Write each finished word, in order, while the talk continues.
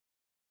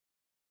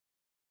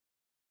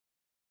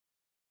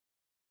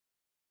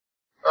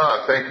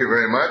Thank you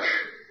very much.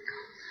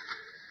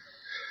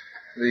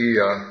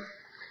 Of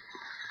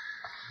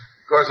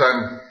course,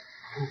 I'm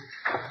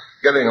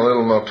getting a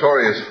little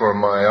notorious for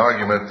my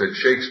argument that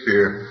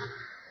Shakespeare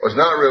was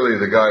not really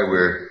the guy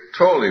we're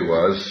told he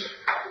was,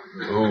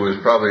 who was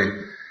probably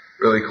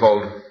really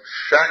called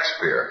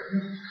Shakespeare,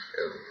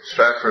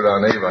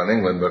 Stratford-on-Avon,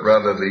 England, but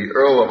rather the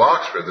Earl of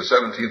Oxford, the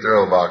 17th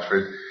Earl of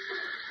Oxford,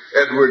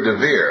 Edward de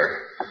Vere.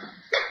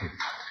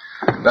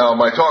 Now,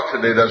 my talk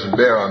today doesn't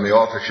bear on the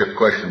authorship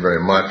question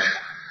very much.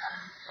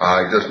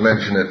 I just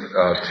mention it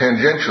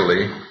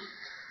tangentially.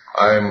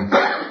 I'm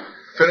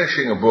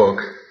finishing a book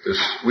this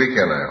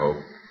weekend, I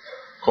hope,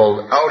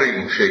 called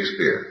Outing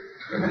Shakespeare,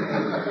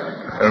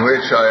 in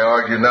which I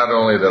argue not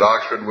only that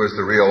Oxford was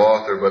the real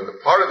author, but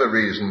that part of the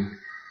reason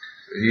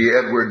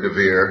Edward de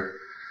Vere,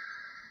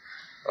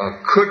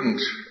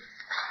 couldn't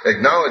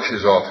acknowledge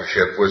his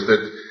authorship was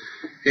that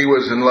he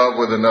was in love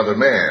with another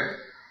man,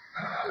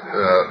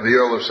 the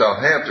Earl of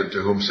Southampton,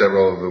 to whom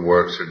several of the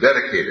works are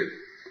dedicated.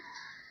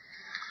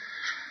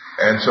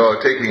 And so,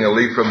 taking a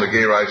leaf from the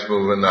gay rights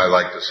movement, I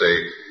like to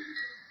say,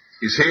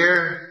 he's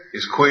here,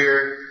 he's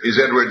queer, he's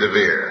Edward de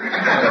Vere.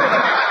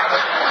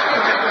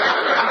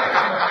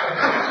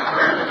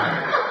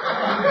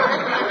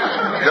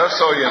 Just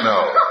so you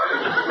know.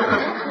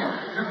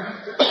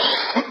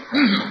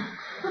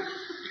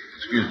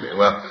 Excuse me.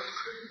 Well,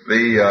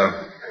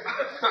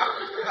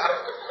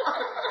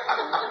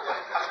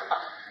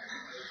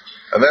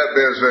 and that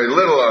bears very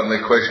little on the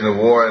question of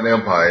war and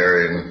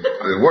empire in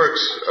the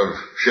works of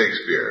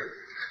Shakespeare.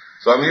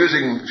 So I'm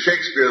using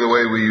Shakespeare the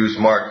way we use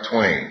Mark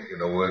Twain. You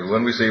know,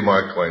 when we say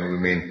Mark Twain, we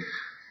mean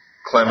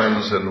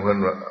Clemens, and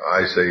when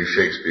I say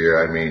Shakespeare,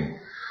 I mean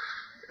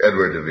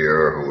Edward de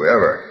Vere or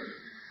whoever.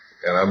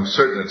 And I'm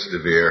certain it's de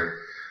Vere,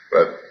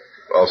 but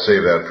I'll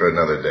save that for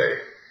another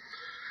day.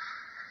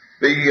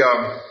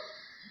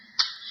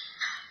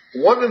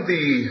 One of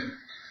the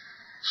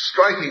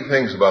striking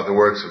things about the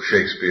works of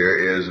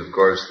Shakespeare is, of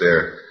course,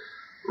 their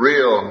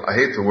real, I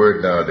hate the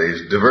word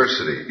nowadays,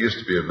 diversity. It used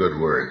to be a good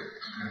word.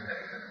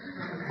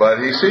 But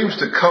he seems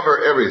to cover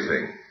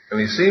everything, and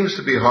he seems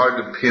to be hard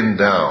to pin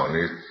down.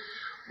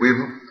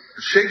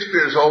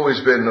 Shakespeare's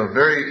always been a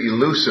very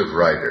elusive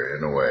writer,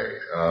 in a way.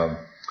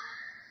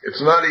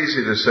 It's not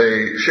easy to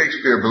say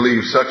Shakespeare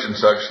believes such and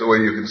such the way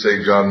you can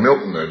say John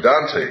Milton or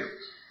Dante,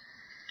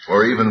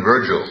 or even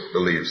Virgil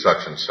believes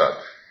such and such.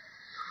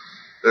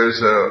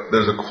 There's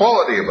a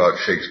quality about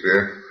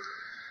Shakespeare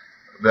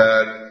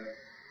that,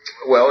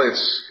 well,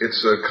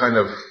 it's a kind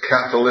of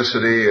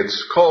Catholicity.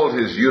 It's called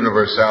his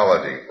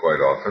universality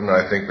quite often.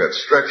 I think that's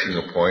stretching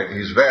a point.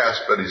 He's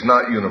vast, but he's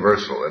not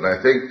universal. And I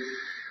think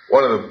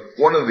one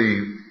of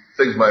the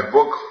things my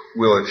book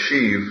will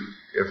achieve,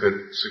 if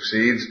it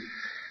succeeds,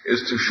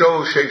 is to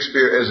show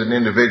Shakespeare as an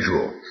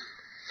individual.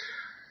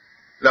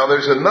 Now,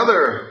 there's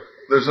another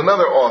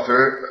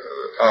author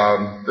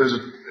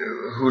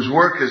whose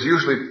work is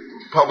usually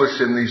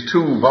published in these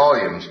two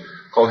volumes,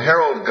 called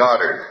Harold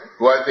Goddard,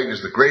 who I think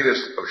is the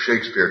greatest of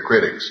Shakespeare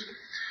critics.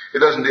 It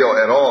doesn't deal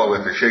at all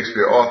with the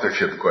Shakespeare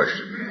authorship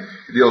question.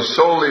 It deals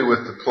solely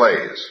with the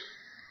plays.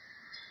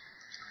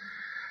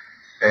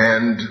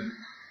 And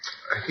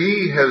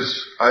he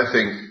has, I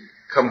think,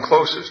 come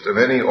closest of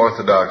any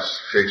orthodox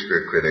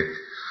Shakespeare critic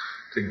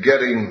to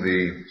getting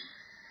the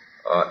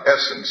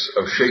essence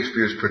of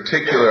Shakespeare's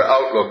particular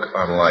outlook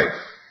on life,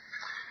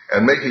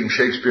 and making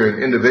Shakespeare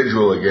an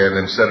individual again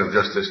instead of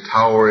just this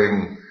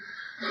towering,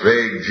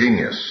 vague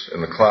genius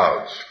in the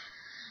clouds.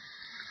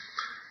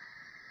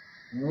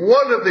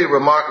 One of the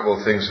remarkable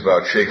things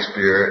about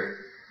Shakespeare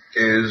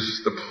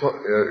is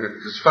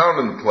it's found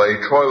in the play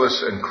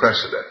Troilus and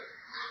Cressida.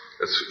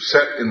 It's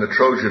set in the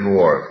Trojan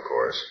War, of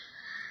course.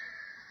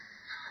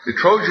 The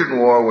Trojan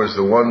War was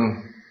the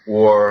one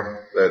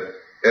war that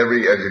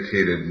every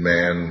educated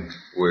man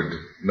would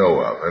know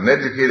of. An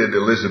educated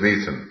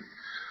Elizabethan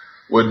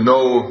would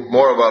know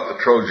more about the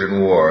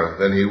Trojan War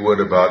than he would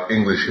about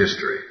English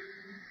history.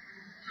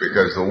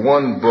 Because the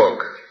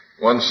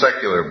one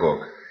secular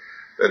book,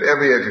 that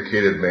every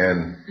educated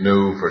man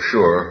knew for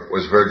sure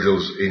was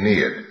Virgil's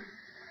Aeneid.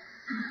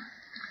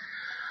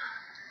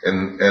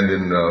 And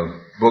in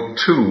Book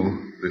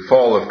 2, the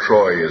fall of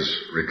Troy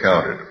is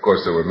recounted. Of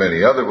course, there were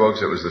many other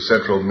books. It was the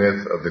central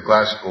myth of the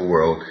classical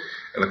world.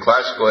 And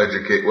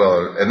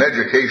an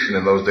education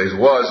in those days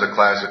was a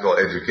classical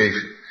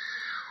education.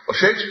 Well,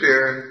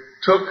 Shakespeare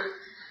took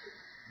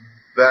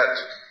that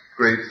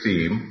great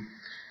theme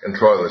in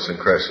Troilus and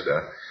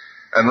Cressida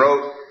and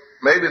wrote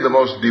maybe the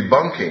most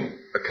debunking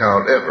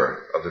account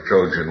ever of the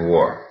Trojan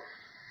War.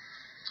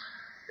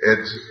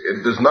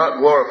 It does not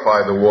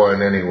glorify the war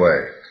in any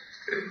way.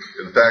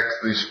 In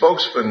fact, the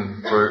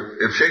spokesman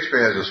if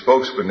Shakespeare has a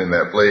spokesman in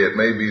that play, it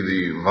may be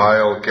the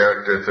vile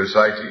character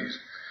Thersites,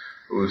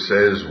 who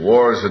says,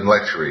 wars and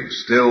lechery,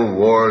 still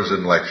wars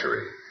and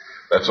lechery.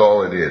 That's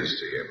all it is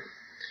to him.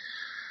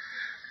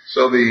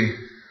 So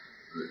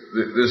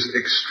this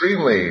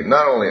extremely,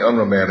 not only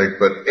unromantic,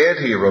 but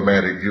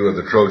anti-romantic view of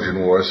the Trojan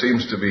War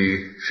seems to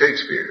be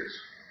Shakespeare's.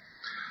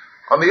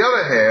 On the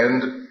other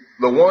hand,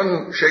 the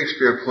one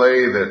Shakespeare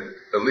play that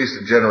at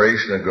least a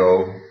generation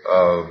ago,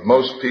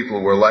 most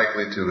people were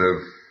likely to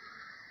have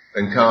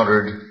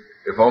encountered,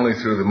 if only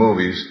through the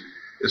movies,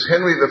 is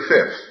Henry V.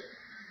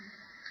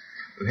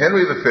 And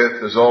Henry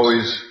V is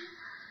always,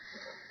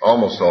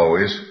 almost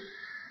always,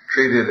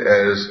 treated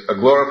as a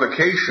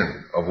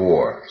glorification of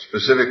war,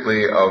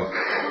 specifically of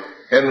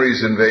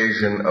Henry's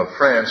invasion of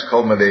France,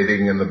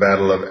 culminating in the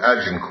Battle of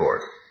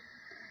Agincourt.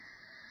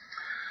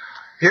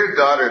 Here,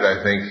 Goddard,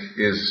 I think,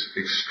 is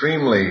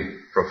extremely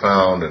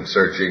profound and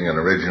searching and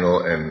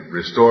original and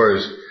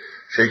restores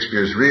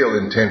Shakespeare's real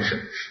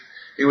intentions.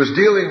 He was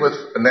dealing with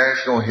a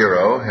national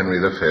hero, Henry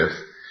V,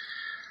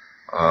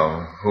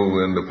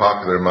 who in the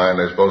popular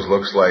mind, I suppose,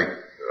 looks like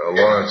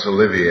Laurence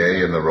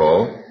Olivier in the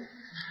role.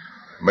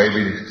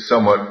 Maybe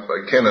somewhat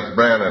like Kenneth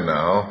Branagh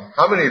now.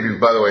 How many of you,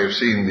 by the way, have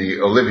seen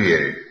the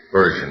Olivier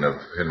version of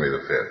Henry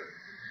V?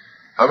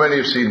 How many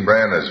have seen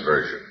Branagh's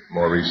version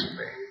more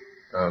recently?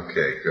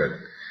 Okay, good.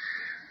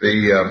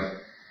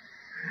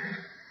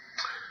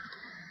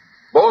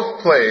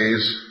 Both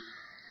plays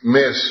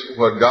miss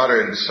what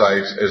Goddard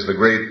cites as the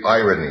great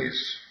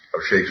ironies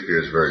of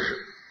Shakespeare's version.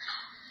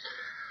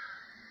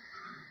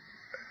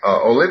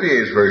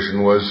 Olivier's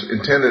version was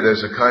intended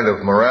as a kind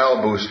of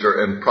morale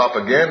booster and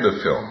propaganda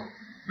film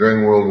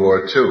during World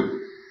War II.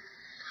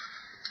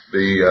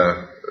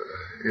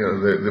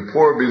 The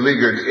poor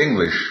beleaguered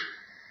English,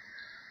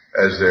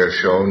 as they're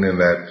shown in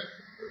that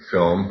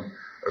film,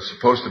 are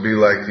supposed to be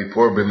like the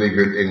poor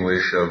beleaguered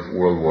English of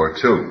World War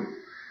II.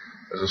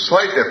 There's a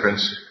slight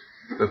difference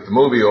that the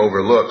movie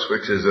overlooks,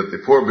 which is that the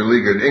poor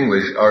beleaguered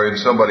English are in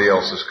somebody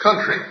else's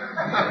country.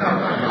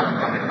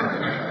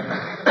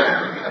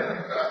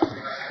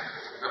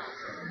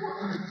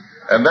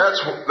 And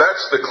that's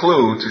the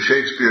clue to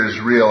Shakespeare's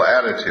real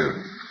attitude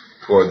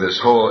toward this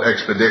whole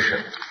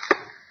expedition.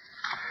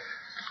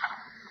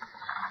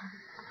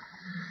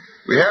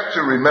 We have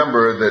to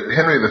remember that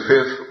Henry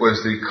V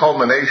was the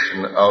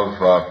culmination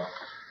of a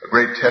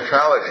great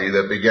tetralogy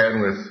that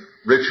began with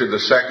Richard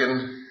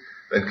II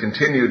and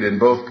continued in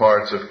both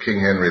parts of King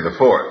Henry IV.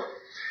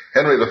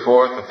 Henry IV,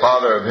 the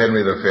father of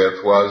Henry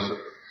V, was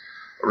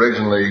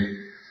originally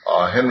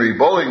Henry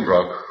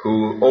Bolingbroke,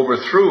 who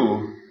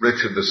overthrew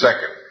Richard II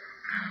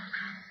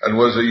and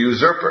was a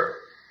usurper.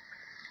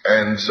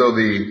 And so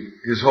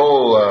his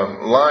whole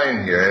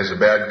line here has a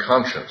bad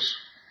conscience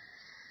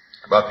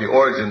about the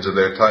origins of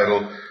their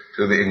title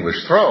to the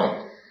English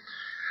throne.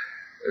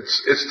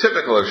 It's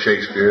typical of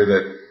Shakespeare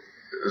that,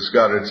 as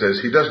Goddard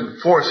says, he doesn't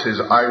force his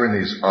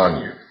ironies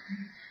on you.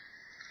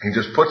 He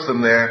just puts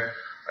them there,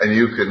 and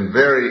you can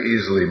very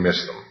easily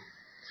miss them.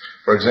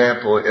 For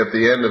example, at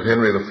the end of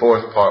Henry IV,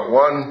 Part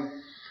 1,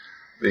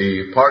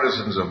 the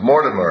partisans of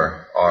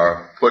Mortimer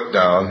are put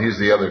down. He's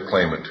the other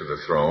claimant to the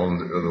throne,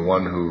 the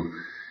one who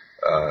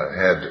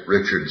had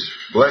Richard's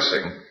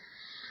blessing.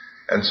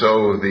 And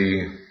so of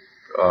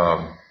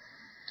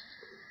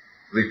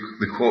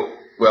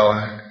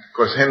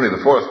course, Henry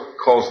IV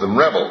calls them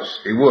rebels.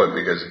 He would,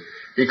 because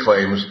he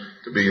claims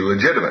to be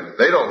legitimate.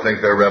 They don't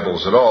think they're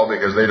rebels at all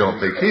because they don't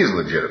think he's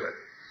legitimate.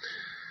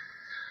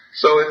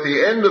 So at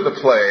the end of the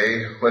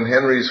play, when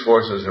Henry's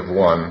forces have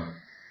won,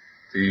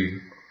 the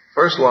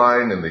first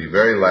line in the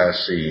very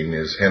last scene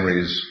is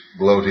Henry's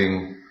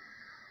gloating,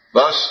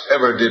 "Thus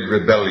ever did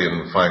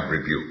rebellion find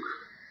rebuke."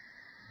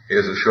 He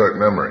has a short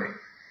memory.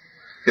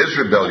 His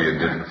rebellion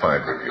didn't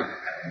find rebuke.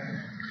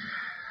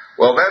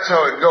 Well, that's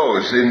how it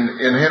goes.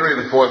 In Henry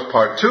IV,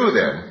 Part 2,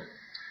 then,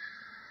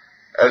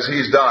 as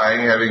he's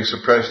dying, having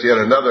suppressed yet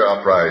another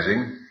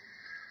uprising,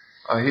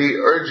 he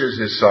urges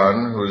his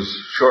son, who's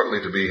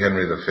shortly to be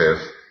Henry V,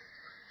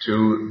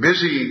 to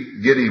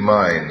busy giddy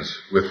minds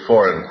with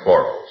foreign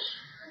quarrels.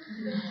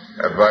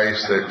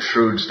 Advice that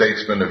shrewd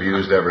statesmen have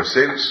used ever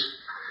since,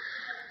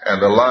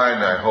 and a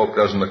line I hope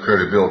doesn't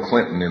occur to Bill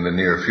Clinton in the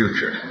near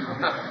future.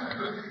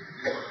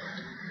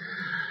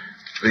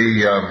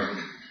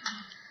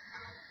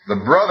 The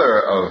brother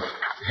of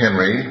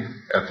Henry,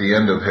 at the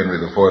end of Henry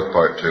IV,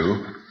 Part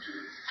 2,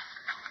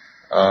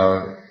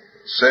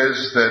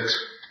 says that,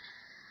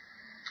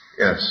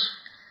 yes,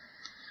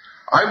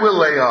 "I will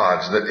lay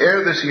odds that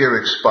ere this year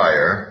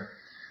expire,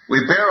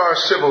 we bear our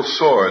civil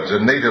swords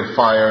and native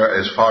fire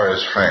as far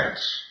as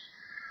France.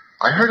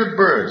 I heard a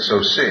bird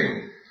so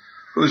sing,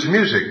 whose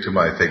music to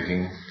my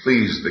thinking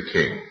pleased the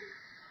king."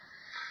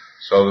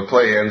 So the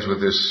play ends with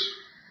this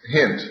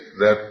hint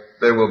that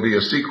there will be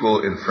a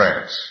sequel in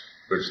France,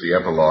 which the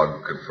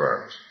epilogue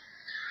confirms.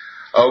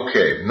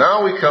 Okay,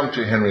 now we come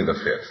to Henry V.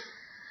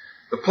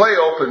 The play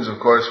opens, of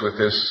course, with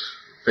this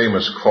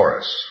famous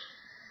chorus,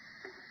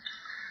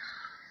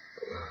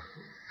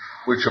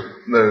 which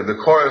the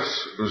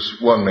chorus,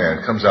 who's one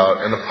man, comes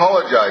out and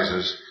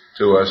apologizes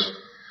to us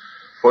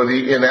for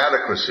the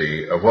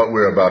inadequacy of what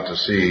we're about to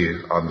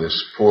see on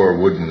this poor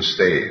wooden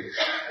stage.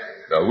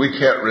 Now,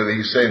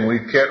 he's saying we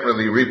can't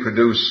really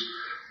reproduce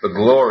the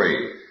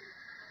glory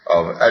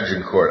of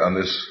Agincourt on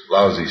this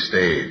lousy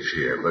stage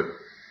here, but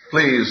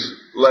please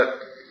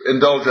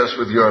indulge us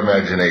with your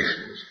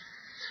imaginations.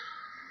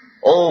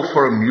 "Oh,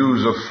 for a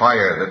muse of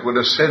fire that would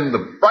ascend the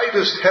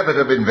brightest heaven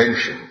of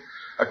invention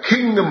a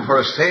kingdom for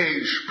a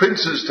stage,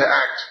 princes to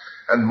act,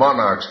 and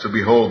monarchs to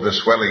behold the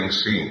swelling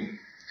scene.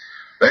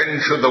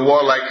 Then should the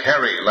warlike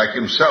Harry, like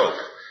himself,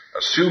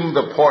 assume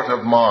the port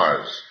of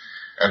Mars,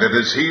 and at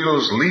his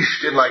heels,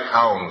 leashed in like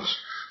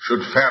hounds,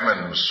 should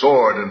famine,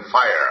 sword, and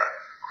fire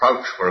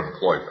crouch for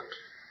employment.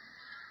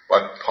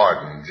 But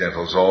pardon,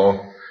 gentles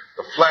all,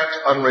 the flat,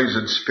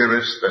 unraised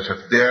spirits that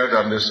have dared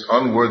on this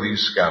unworthy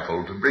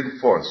scaffold to bring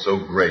forth so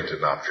great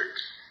an object.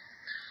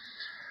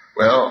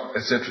 Well,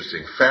 it's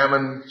interesting.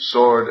 Famine,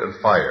 sword, and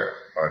fire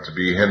are to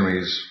be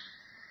Henry's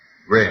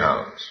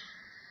greyhounds.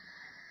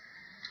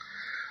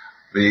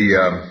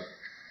 The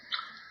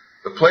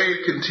play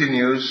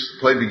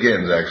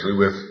begins actually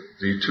with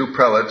the two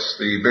prelates,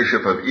 the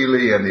Bishop of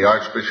Ely and the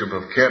Archbishop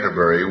of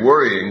Canterbury,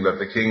 worrying that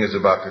the king is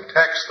about to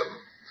tax them.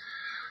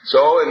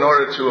 So, in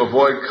order to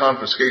avoid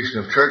confiscation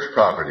of church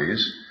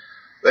properties,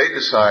 they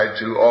decide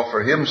to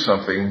offer him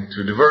something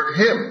to divert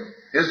him,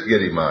 his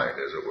giddy mind,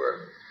 as it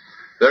were.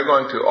 They're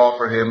going to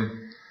offer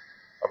him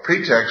a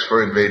pretext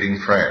for invading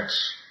France.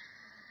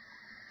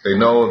 They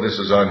know this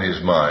is on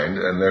his mind,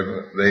 and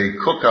they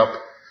cook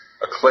up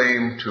a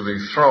claim to the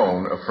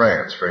throne of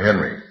France for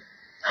Henry.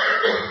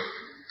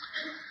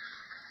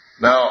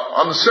 Now,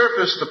 on the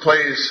surface,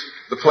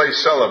 the play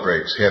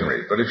celebrates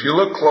Henry, but if you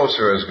look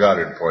closer, as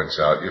Goddard points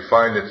out, you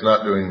find it's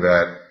not doing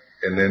that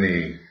in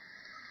any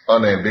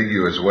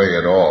unambiguous way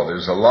at all.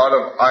 There's a lot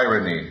of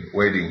irony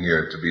waiting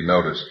here to be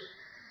noticed.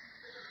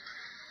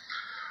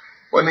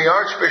 When the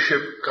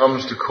Archbishop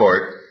comes to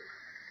court,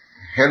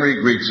 Henry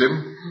greets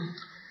him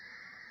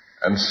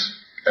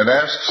and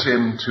asks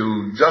him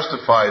to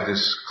justify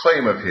this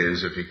claim of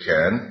his, if he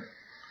can,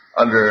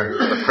 under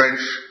the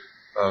French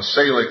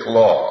Salic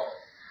law,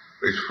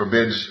 which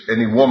forbids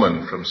any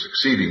woman from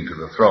succeeding to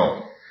the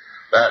throne.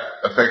 That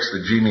affects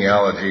the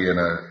genealogy in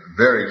a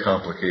very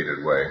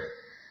complicated way,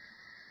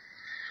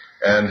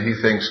 and he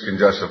thinks can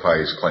justify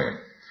his claim.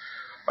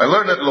 My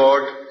learned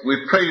lord,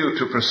 we pray you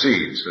to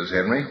proceed, says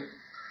Henry,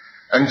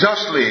 and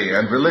justly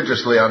and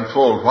religiously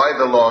unfold why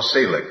the law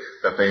Salic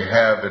that they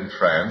have in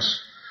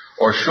France,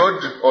 or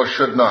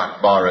should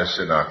not bar us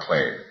in our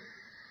claim.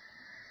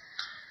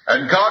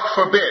 And God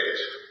forbid,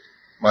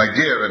 my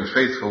dear and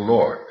faithful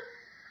lord,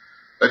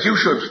 that you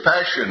should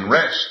fashion,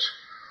 rest,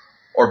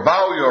 or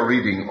bow your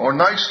reading, or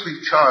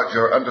nicely charge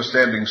your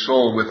understanding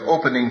soul with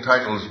opening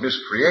titles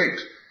miscreate,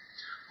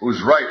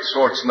 whose right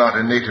sorts not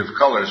in native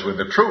colors with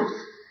the truth.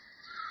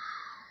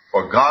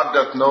 For God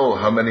doth know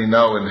how many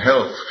now in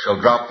health shall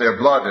drop their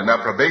blood in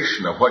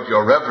approbation of what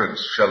your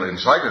reverence shall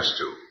incite us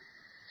to.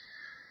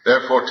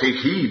 Therefore take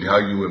heed how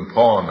you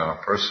impawn our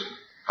person,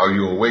 how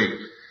you awake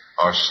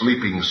our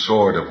sleeping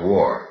sword of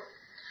war.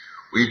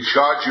 We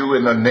charge you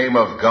in the name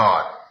of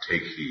God,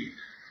 take heed.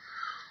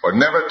 For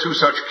never two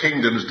such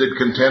kingdoms did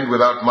contend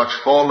without much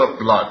fall of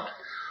blood,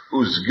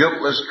 whose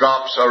guiltless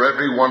drops are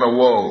every one a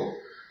woe,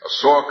 a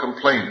sore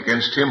complaint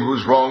against him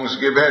whose wrongs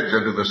give edge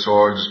unto the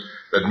swords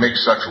that make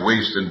such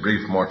waste and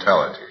brief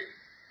mortality.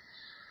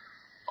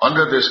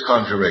 Under this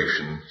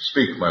conjuration,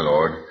 speak, my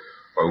lord,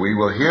 for we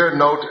will hear,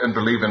 note, and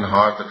believe in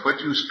heart that what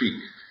you speak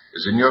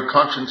is in your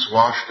conscience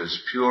washed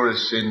as pure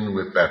as sin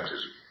with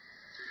baptism.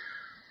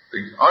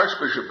 The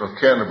Archbishop of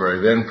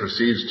Canterbury then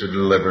proceeds to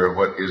deliver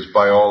what is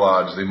by all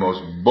odds the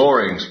most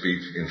boring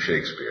speech in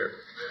Shakespeare.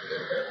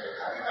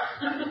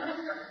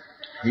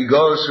 He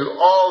goes through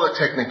all the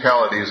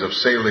technicalities of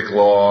Salic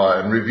law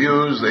and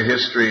reviews the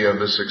history of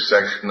the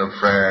succession of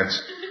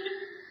France.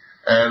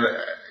 And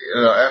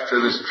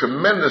after this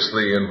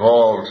tremendously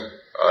involved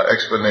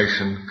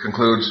explanation,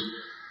 concludes,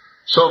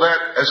 so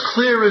that as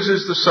clear as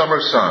is the summer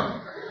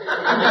sun,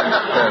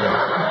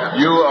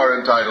 you are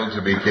entitled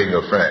to be King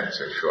of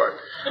France, in short.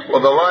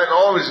 Well, the line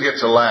always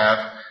gets a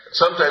laugh.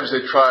 Sometimes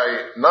they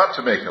try not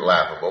to make it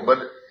laughable, but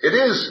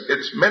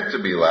it's meant to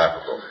be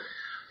laughable.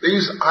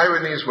 These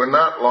ironies were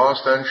not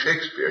lost on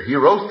Shakespeare. He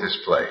wrote this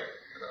play.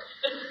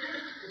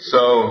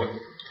 So,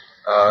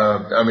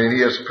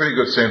 he has a pretty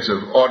good sense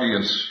of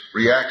audience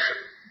reaction.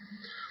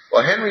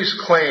 Well, Henry's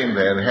claim,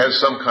 then, has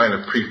some kind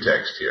of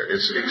pretext here.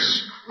 It's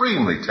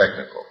extremely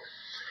technical.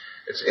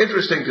 It's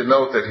interesting to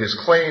note that his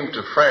claim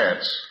to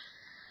France,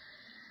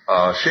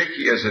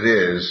 shaky as it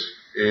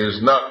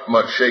is not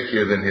much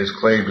shakier than his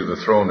claim to the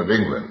throne of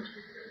England,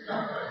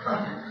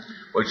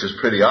 which is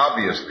pretty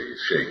obviously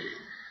shaky.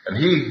 And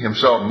he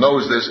himself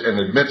knows this and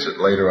admits it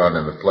later on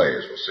in the play,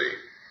 as we'll see.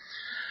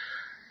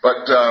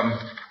 But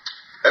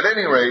at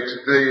any rate,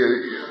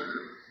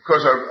 of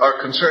course,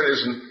 our concern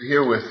isn't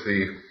here with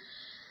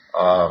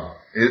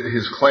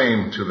his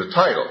claim to the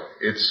title.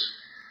 It's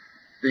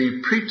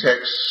the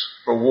pretext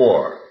for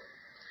war.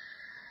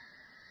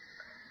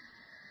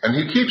 And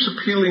he keeps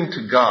appealing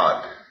to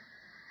God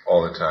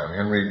all the time.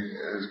 Henry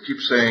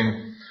keeps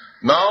saying,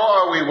 now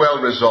are we well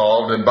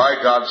resolved, and by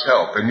God's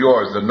help, and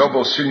yours, the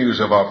noble sinews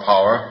of our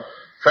power,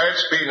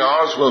 France being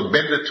ours, will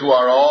bend it to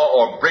our awe,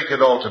 or break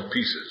it all to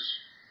pieces.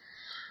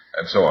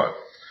 And so on.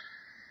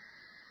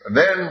 And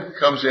then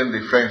comes in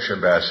the French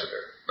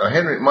ambassador. Now,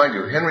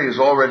 Henry has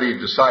already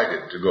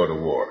decided to go to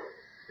war.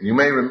 And you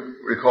may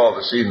recall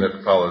the scene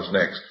that follows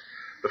next.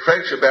 the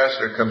French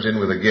ambassador comes in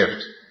with a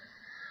gift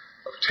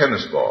of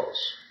tennis balls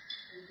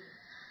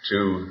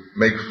to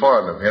make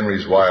fun of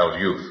Henry's wild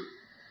youth.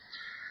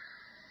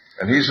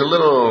 And he's a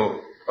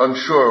little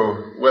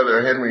unsure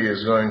whether Henry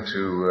is going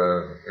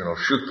to,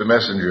 shoot the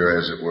messenger,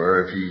 as it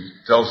were, if he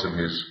tells him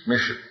his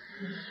mission.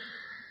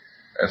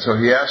 And so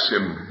he asks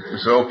him,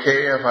 is it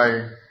okay if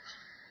I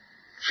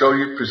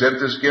present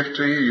this gift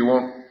to you? You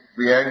won't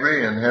be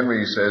angry? And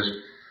Henry says,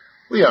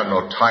 we are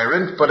no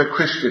tyrant, but a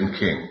Christian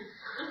king,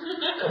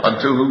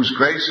 unto whose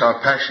grace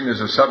our passion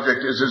is a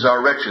subject, as is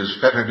our wretches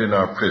fettered in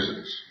our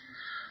prisons.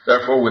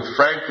 Therefore, with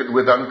frank and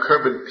with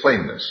uncurbed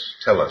plainness,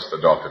 tell us the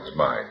Dauphin's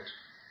mind.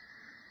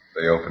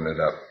 They open it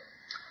up.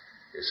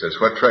 He says,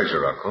 what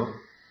treasure, uncle?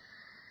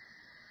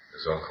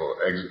 His uncle,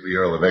 the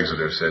Earl of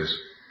Exeter, says,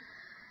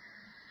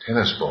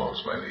 tennis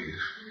balls, my liege.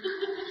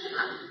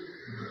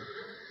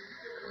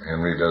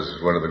 Henry does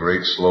one of the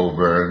great slow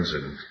burns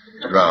in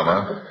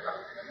drama.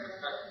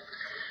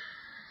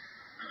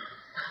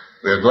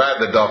 We are glad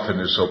the Dauphin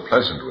is so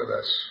pleasant with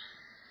us.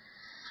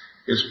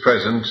 His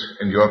present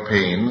and your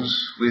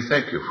pains we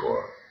thank you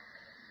for.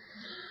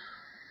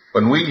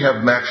 When we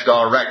have matched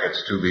our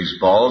rackets to these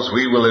balls,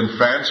 we will in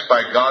France,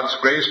 by God's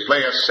grace,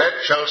 play a set,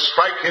 shall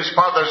strike his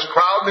father's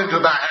crown into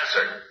the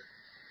hazard.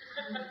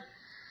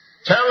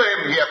 Tell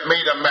him he hath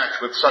made a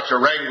match with such a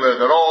wrangler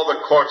that all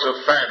the courts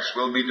of France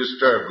will be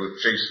disturbed with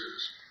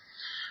chases.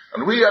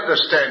 And we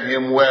understand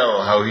him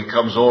well, how he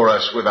comes o'er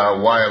us with our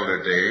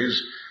wilder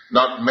days,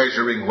 not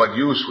measuring what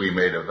use we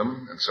made of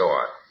them, and so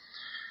on.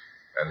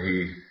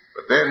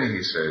 But then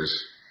he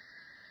says,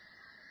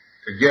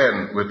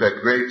 again, with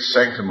that great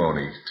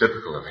sanctimony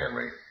typical of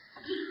Henry,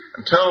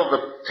 until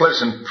the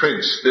pleasant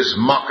prince, this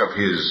mock of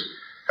his,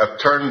 hath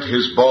turned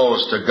his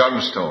balls to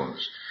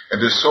gunstones,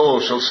 and his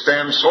soul shall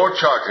stand sore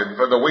charted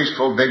for the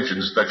wasteful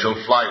vengeance that shall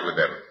fly with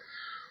them.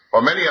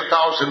 For many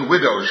 1,000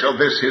 widows shall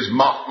this his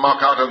mock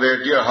out of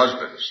their dear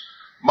husbands,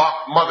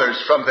 mock mothers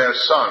from their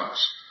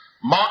sons,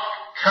 mock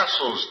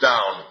castles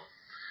down.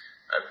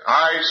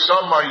 And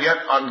some are yet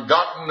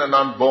ungotten and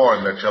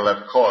unborn that shall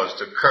have cause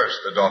to curse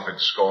the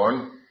Dauphin's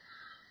scorn.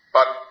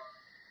 But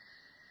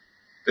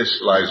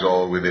this lies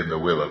all within the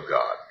will of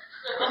God.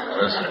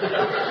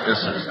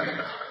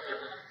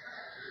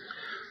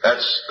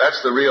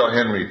 That's the real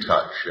Henry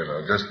touch,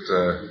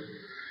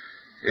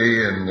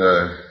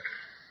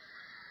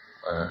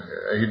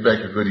 he'd make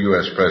a good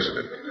U.S.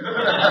 president.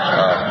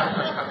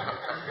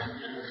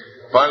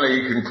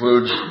 Finally, he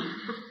concludes,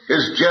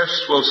 his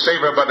jests will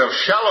savor but of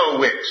shallow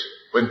wit,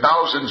 when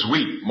thousands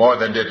weep more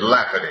than did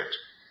laugh at it.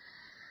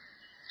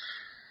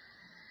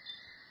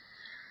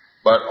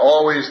 But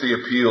always the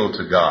appeal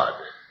to God,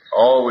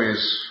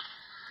 always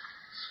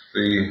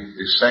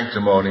the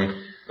sanctimony.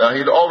 Now,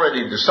 he'd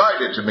already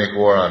decided to make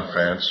war on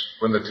France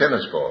when the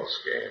tennis balls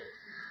came.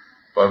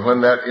 But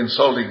when that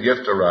insulting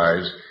gift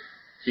arrives,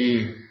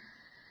 he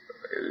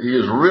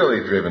is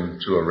really driven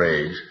to a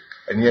rage,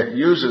 and yet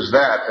uses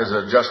that as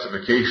a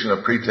justification,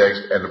 a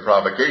pretext, and a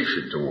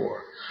provocation to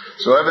war.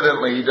 So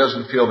evidently he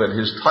doesn't feel that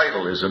his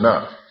title is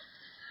enough.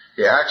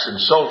 He acts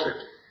insulted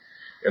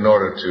in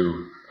order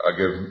to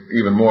give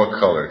even more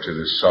color to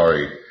this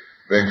sorry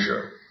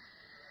venture.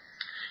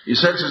 He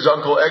sends his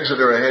uncle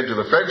Exeter ahead to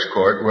the French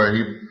court, where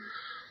he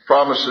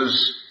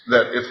promises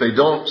that if they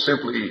don't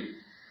simply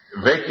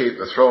vacate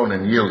the throne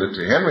and yield it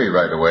to Henry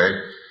right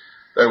away,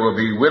 there will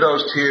be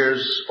widows'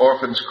 tears,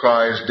 orphans'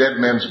 cries, dead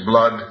men's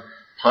blood,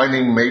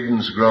 pining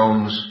maidens'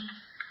 groans,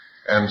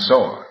 and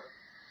so on.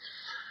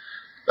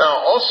 Now,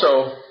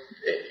 also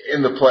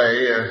in the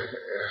play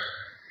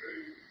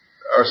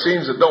are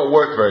scenes that don't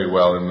work very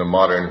well in the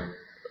modern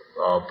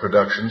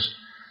productions,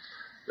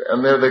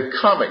 and they're the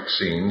comic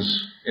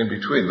scenes in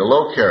between, the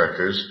low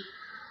characters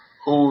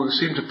who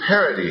seem to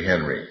parody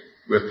Henry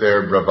with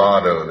their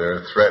bravado,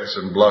 their threats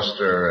and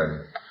bluster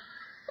and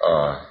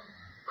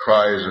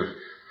cries of,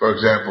 for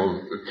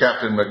example,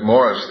 Captain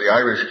McMorris, the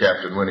Irish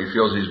captain, when he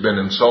feels he's been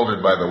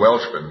insulted by the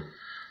Welshman,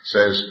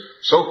 says,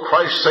 "So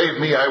Christ save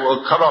me, I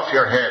will cut off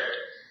your head."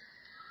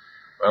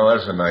 Well,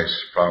 that's a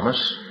nice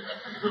promise.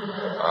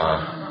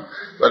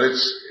 But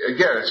it's a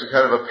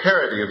kind of a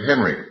parody of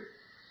Henry.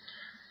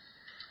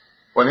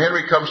 When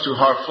Henry comes to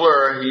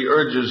Harfleur, he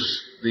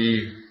urges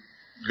the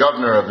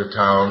governor of the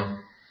town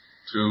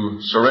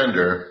to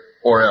surrender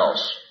or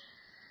else.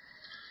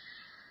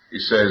 He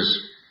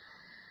says,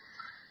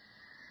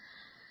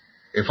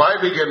 "If I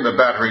begin the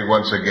battery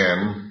once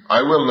again,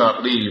 I will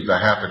not leave the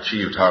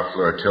half-achieved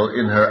Harfleur till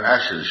in her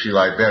ashes she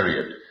lie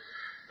buried.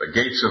 The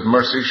gates of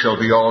mercy shall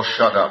be all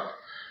shut up,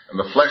 and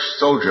the fleshed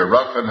soldier,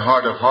 rough and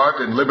hard of heart,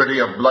 and liberty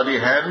of bloody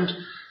hand,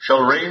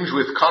 shall range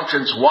with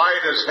conscience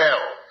wide as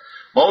hell,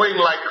 mowing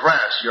like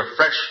grass your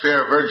fresh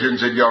fair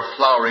virgins and your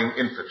flowering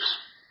infants.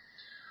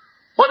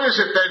 What is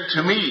it then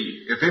to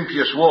me, if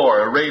impious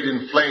war, arrayed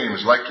in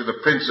flames like to the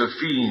prince of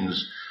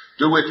fiends,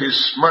 do with his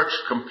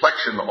smirched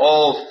complexion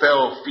all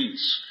fell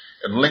feats,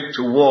 and link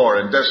to war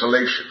and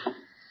desolation?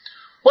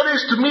 What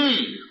is to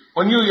me,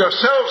 when you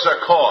yourselves are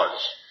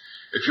cause,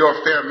 if your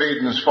fair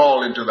maidens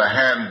fall into the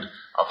hand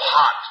of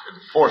hot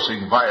and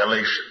forcing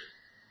violation?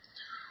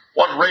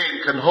 What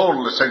rein can hold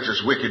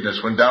licentious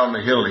wickedness when down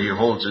the hill he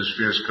holds his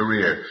fierce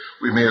career?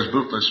 We may as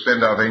bootless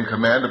spend our vain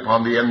command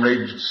upon the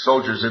enraged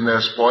soldiers in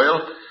their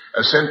spoil,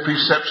 as send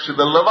precepts to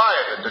the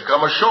Leviathan to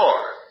come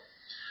ashore.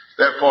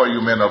 Therefore,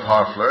 you men of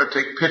Harfleur,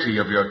 take pity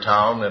of your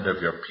town and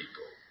of your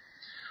people.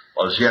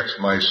 Whilst yet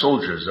my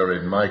soldiers are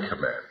in my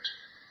command.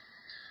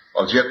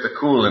 Whilst yet the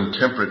cool and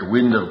temperate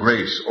wind of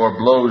grace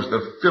o'erblows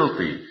the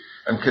filthy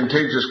and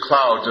contagious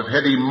clouds of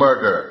heady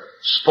murder,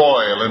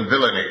 spoil, and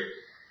villainy.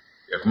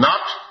 If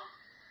not,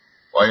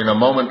 why in a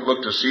moment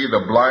look to see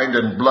the blind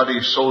and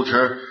bloody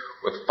soldier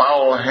with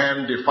foul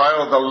hand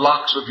defile the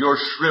locks of your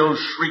shrill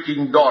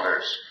shrieking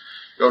daughters,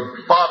 your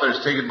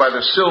fathers taken by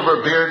the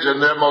silver beards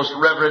and their most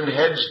reverend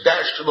heads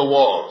dashed to the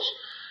walls,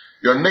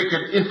 your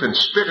naked infants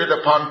spitted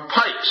upon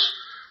pikes,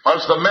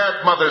 whilst the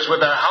mad mothers with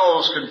their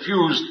howls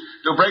confused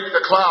to break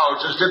the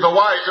clouds as did the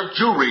wives of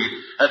Jewry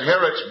at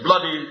Herod's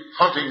bloody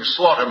hunting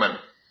slaughtermen.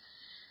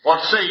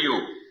 What say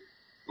you?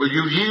 Will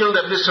you yield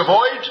and this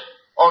avoid,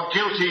 or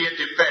guilty in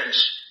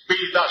defense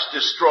be thus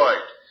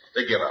destroyed?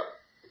 They give up.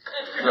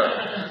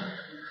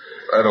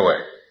 Right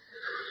away.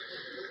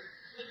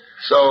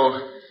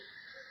 So,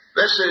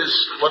 this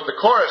is what the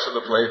chorus of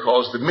the play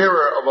calls the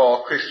mirror of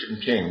all Christian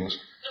kings.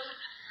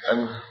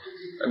 And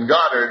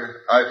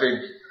Goddard, I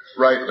think,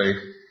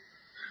 rightly,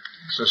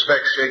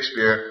 suspects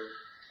Shakespeare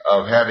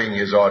of having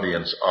his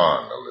audience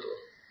on a little.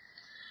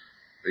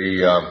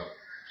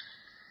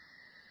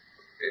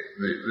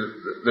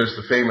 There's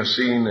the famous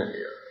scene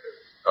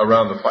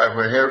around the fire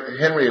where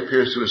Henry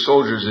appears to his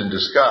soldiers in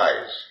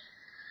disguise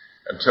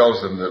and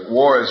tells them that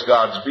war is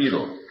God's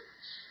beetle.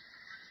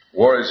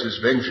 War is his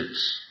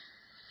vengeance.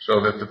 So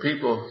that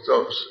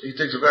so he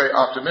takes a very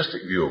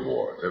optimistic view of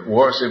war, that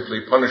war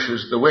simply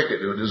punishes the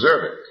wicked who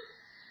deserve it,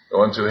 the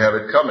ones who have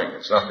it coming.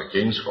 It's not the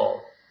king's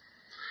fault.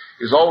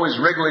 He's always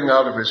wriggling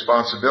out of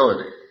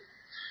responsibility.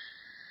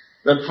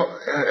 Then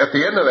at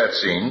the end of that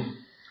scene,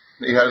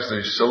 he has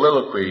the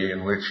soliloquy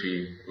in which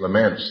he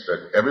laments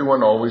that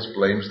everyone always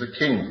blames the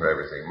king for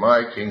everything.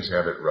 My kings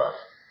have it rough.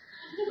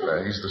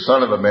 He's the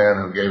son of a man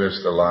who gave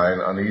us the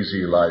line,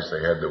 uneasy lies the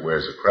head that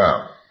wears a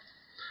crown.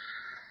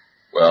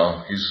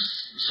 Well, he's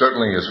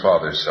certainly his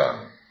father's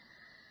son,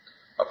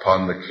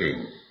 upon the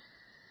king.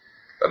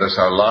 Let us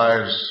our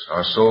lives,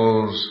 our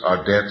souls,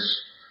 our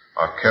debts,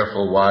 our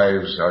careful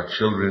wives, our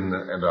children,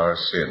 and our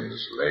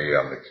sins lay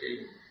on the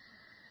king.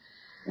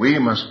 We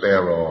must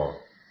bear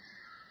all,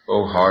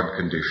 O hard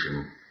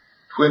condition,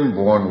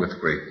 twin-born with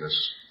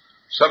greatness,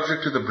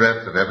 subject to the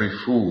breath of every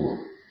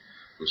fool,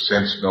 whose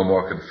sense no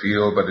more can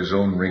feel but his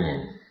own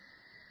wringing.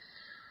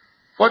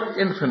 What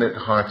infinite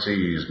heart's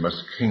ease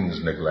must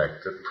kings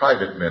neglect that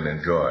private men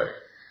enjoy?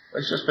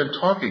 He's just been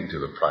talking to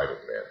the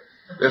private men.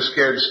 They're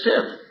scared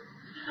stiff.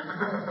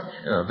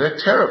 They're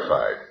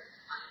terrified.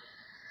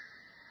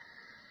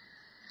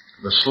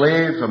 The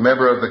slave, a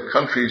member of the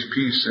country's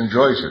peace,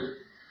 enjoys it,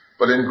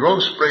 but in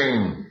gross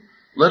brain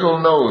little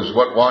knows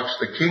what watch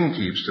the king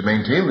keeps to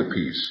maintain the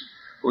peace,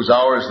 whose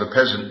hours the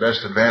peasant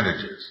best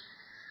advantages.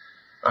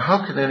 Now,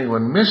 how can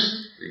anyone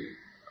miss the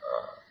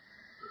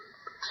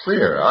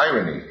clear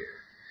irony here?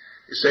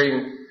 He's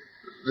saying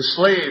the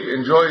slave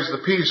enjoys the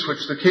peace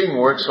which the king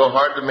works so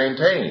hard to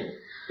maintain.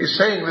 He's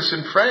saying this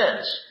in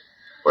France,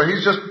 where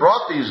he's just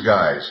brought these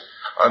guys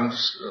on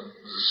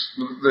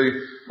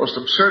the most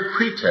absurd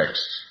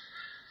pretexts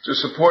to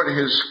support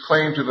his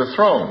claim to the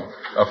throne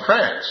of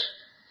France.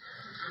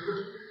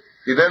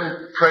 He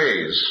then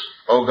prays,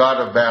 O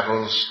God of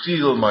battles,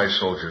 steel my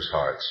soldiers'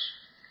 hearts.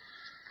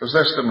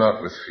 Possess them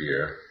not with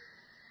fear.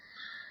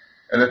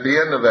 And at the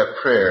end of that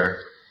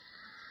prayer,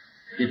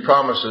 he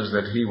promises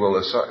that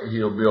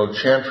he'll build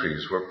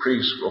chantries where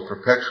priests will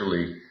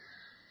perpetually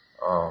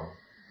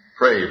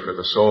pray for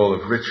the soul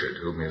of Richard,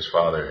 whom his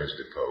father has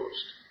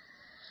deposed.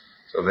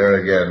 So there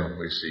again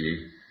we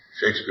see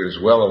Shakespeare is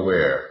well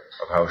aware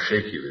of how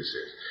shaky this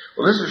is.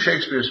 Well, this is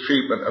Shakespeare's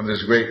treatment of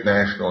this great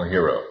national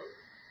hero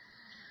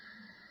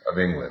of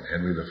England,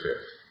 Henry V.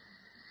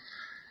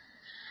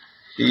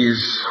 He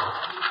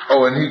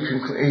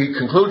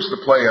concludes the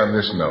play on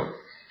this note.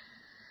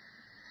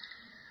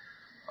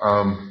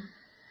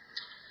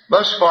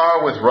 Thus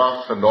far with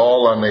rough and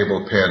all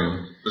unable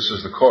pen, this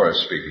is the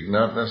chorus speaking,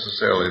 not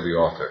necessarily the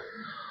author,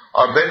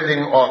 our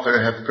bending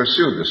author hath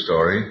pursued the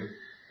story,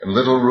 in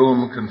little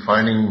room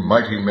confining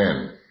mighty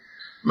men,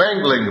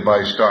 mangling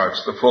by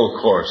starts the full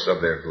course of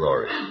their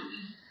glory.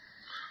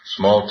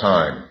 Small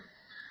time,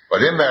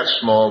 but in that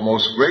small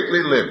most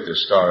greatly lived the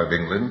Star of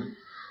England.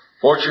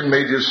 Fortune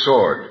made his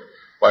sword,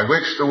 by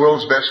which the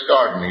world's best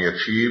garden he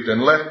achieved,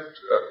 and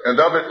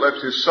of it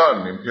left his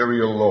son,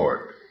 imperial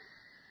lord.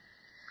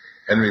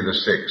 Henry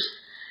VI,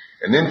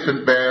 an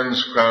infant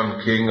bands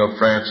crowned king of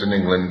France and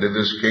England, did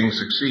this king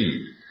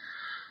succeed,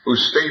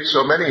 whose state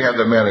so many had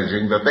the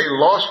managing that they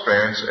lost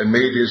France and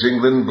made his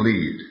England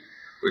bleed,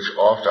 which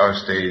oft our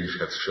stage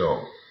hath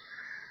shown,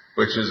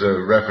 which is a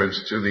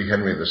reference to the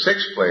Henry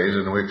VI plays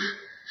in which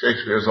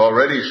Shakespeare has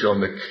already shown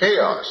the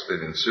chaos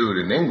that ensued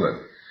in England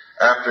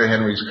after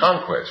Henry's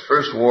conquest.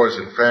 First wars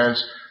in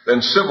France,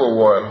 then civil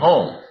war at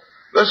home,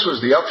 This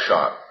was the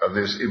upshot of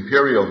this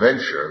imperial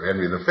venture of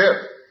Henry V.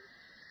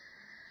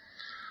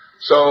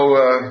 So,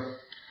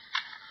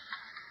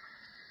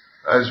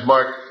 as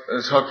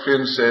Huck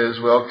Finn says,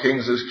 well,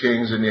 kings is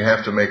kings and you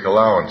have to make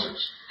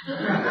allowances.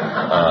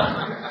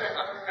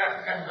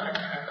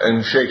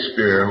 And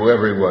Shakespeare,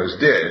 whoever he was,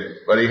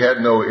 did, but he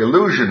had no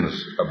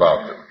illusions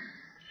about them.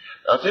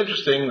 Now, it's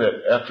interesting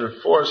that after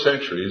 4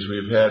 centuries,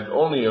 we've had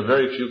only a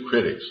very few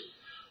critics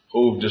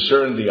who've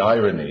discerned the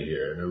irony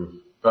here and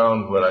who've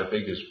found what I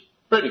think is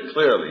pretty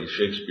clearly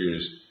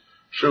Shakespeare's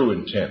true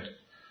intent.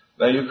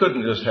 Now, you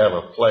couldn't just have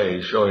a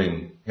play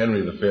showing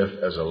Henry V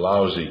as a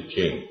lousy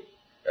king,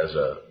 as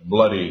a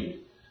bloody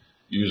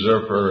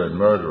usurper and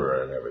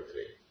murderer and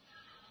everything.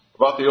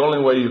 About the only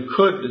way you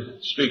could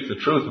speak the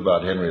truth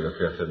about Henry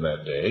V in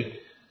that day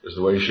is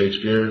the way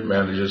Shakespeare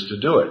manages to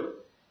do it.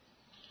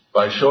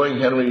 By showing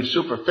Henry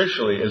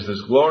superficially as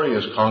this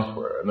glorious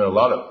conqueror, and there are a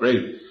lot of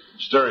great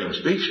stirring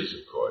speeches,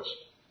 of course.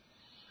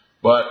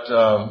 But,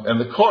 and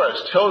the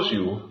chorus tells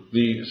you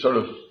the sort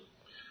of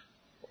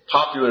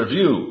popular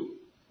view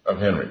of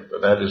Henry,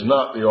 but that is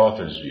not the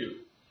author's view.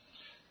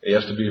 He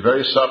has to be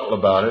very subtle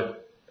about it,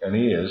 and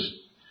he is,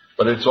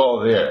 but it's all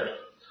there.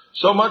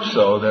 So much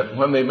so that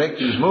when they make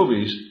these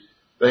movies,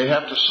 they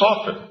have to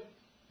soften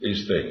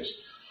these things.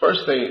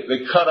 First,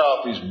 they cut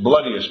out these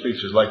bloodier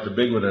speeches, like the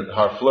big one at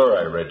Harfleur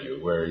I read you,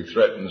 where he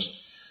threatens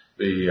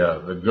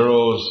the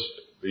girls,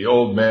 the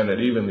old men,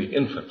 and even the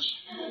infants.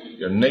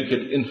 Your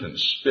naked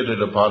infants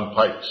spitted upon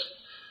pikes,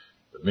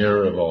 the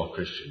mirror of all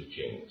Christian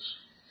kings.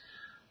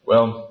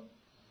 Well,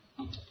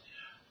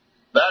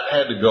 that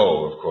had to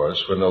go, of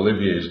course, when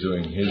Olivier is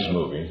doing his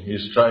movie.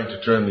 He's trying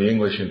to turn the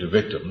English into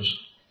victims.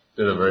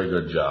 Did a very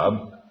good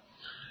job.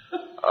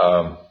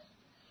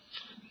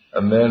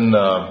 And then,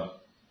 of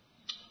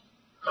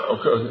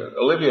course,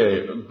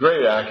 Olivier, a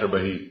great actor,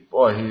 but he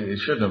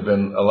shouldn't have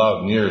been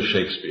allowed near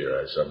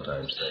Shakespeare, I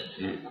sometimes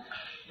think.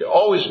 He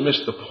always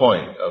missed the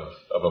point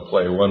of a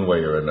play one way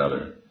or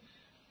another.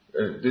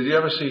 Did you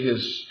ever see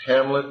his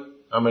Hamlet?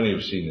 How many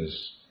have seen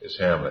his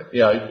Hamlet?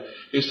 Yeah,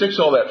 he sticks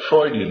all that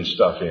Freudian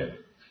stuff in.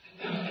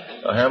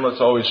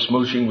 Hamlet's always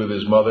smooching with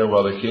his mother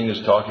while the king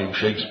is talking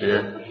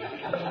Shakespeare.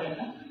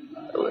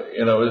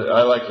 You know,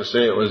 I like to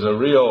say it was a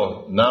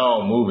real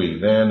now movie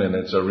then, and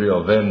it's a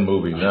real then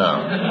movie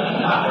now.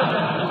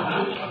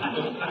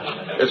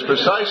 It's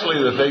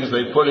precisely the things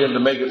they put in to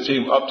make it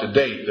seem up to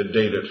date that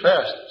date it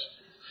fastest.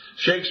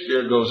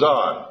 Shakespeare goes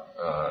on.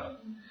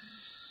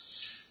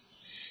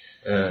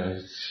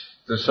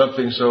 There's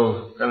something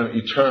so kind of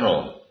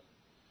eternal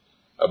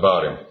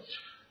about him.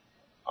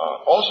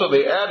 Also,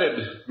 they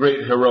added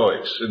great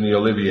heroics in the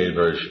Olivier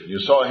version. You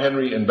saw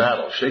Henry in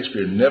battle.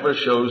 Shakespeare never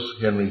shows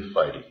Henry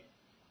fighting.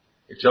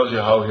 He tells you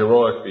how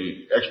heroic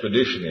the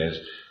expedition is,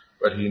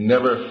 but he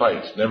never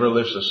fights, never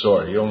lifts a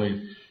sword. He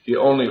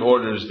only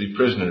orders the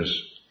prisoners'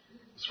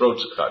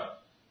 throats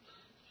cut.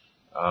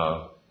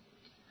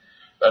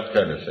 That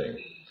kind of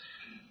thing.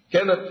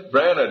 Kenneth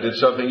Branagh did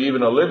something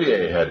even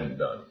Olivier hadn't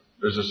done.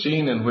 There's a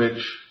scene in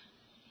which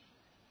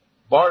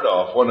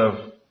Bardolph, one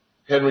of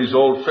Henry's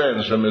old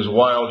friends from his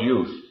wild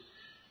youth,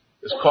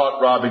 is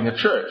caught robbing a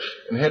church,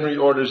 and Henry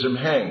orders him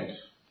hanged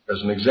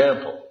as an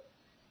example,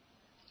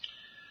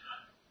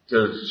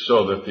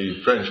 so that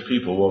the French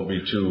people won't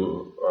be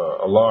too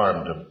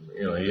alarmed.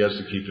 You know, he has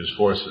to keep his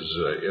forces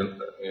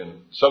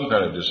in some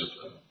kind of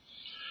discipline.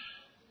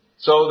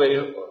 So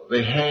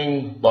they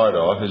hang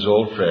Bardolph, his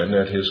old friend,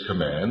 at his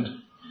command.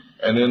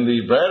 And in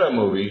the Branagh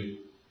movie,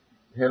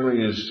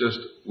 Henry is just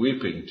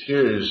weeping,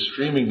 tears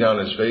streaming down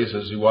his face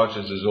as he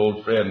watches his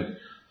old friend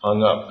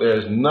hung up.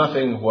 There's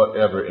nothing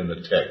whatever in the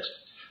text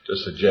to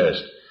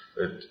suggest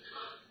that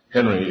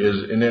Henry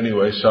is in any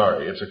way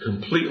sorry. It's a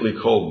completely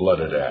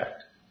cold-blooded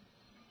act.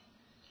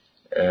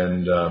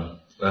 And,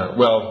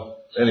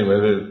 anyway,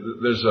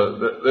 there's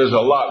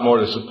a lot more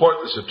to support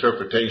this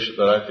interpretation,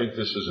 but I think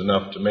this is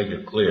enough to make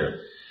it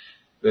clear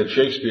that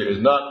Shakespeare is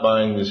not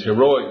buying this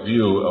heroic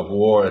view of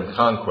war and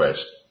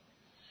conquest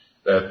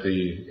that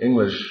the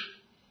English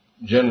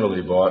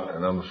generally bought,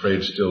 and I'm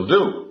afraid still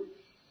do.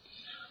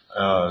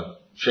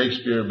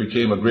 Shakespeare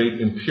became a great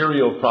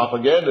imperial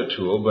propaganda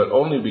tool, but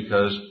only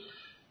because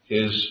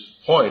his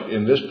point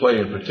in this play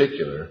in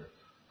particular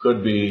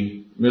could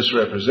be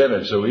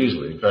misrepresented so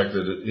easily. In fact,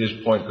 that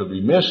his point could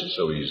be missed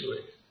so easily.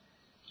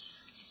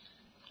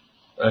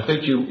 I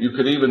think you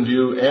could even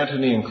view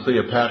Antony and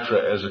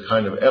Cleopatra as a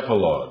kind of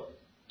epilogue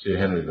to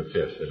Henry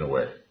V in a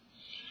way.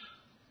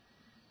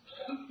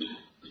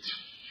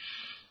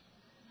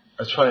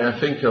 That's why I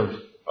think of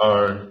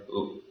our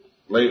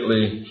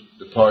lately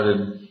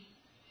departed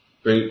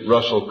great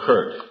Russell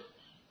Kirk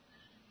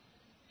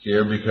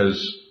here,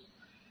 because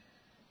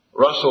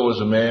Russell was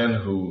a man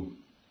who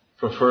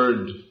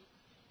preferred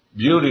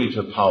beauty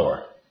to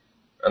power.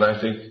 And I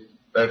think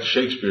that's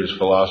Shakespeare's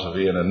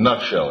philosophy in a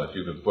nutshell, if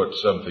you could put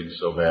something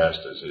so vast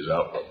as his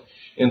outlook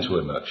into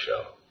a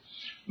nutshell.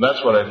 And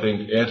that's what I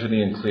think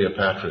Antony and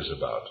Cleopatra is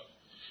about.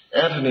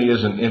 Antony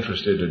isn't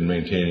interested in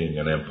maintaining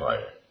an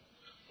empire.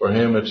 For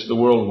him, it's the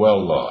world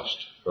well lost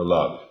for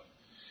love.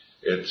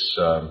 It's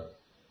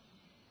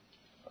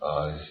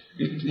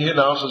He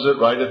announces it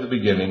right at the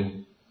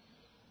beginning.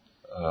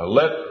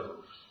 Let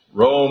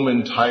Rome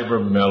and Tiber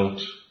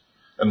melt,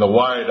 and the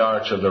wide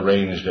arch of the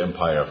ranged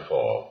empire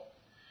fall.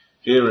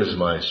 Here is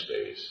my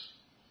space.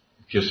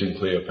 Kissing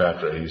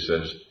Cleopatra, he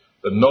says,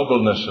 the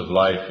nobleness of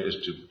life is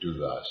to do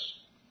thus.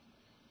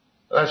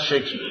 That's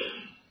Shakespeare.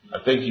 I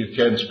think you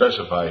can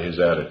specify his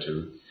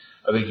attitude.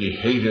 I think he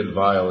hated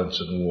violence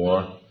and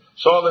war,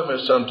 saw them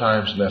as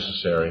sometimes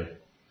necessary,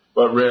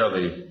 but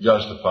rarely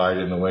justified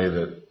in the way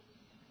that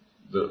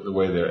the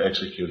way they're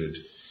executed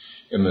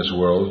in this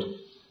world.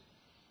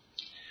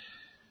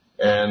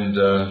 And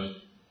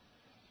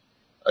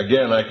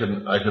again, I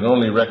can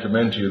only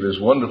recommend to you this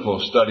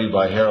wonderful study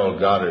by Harold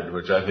Goddard,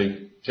 which I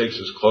think takes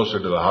us closer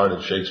to the heart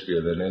of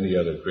Shakespeare than any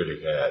other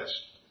critic has.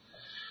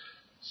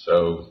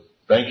 So,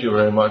 thank you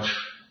very much.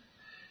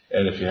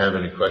 And if you have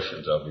any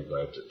questions, I'll be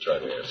glad to try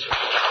to answer.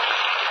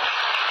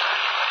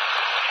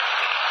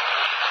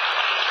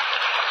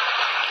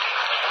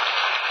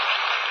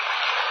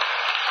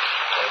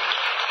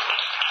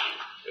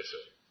 Yes, sir.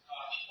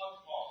 One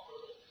small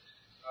question.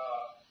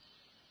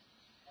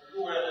 Are you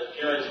aware that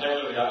Gary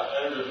Taylor, the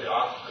editor of the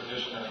Oxford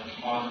edition, has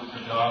responded to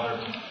Goddard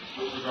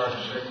with regard to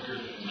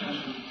Shakespeare's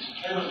intention?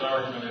 Taylor's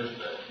argument is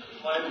that the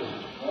play was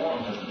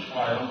performed as a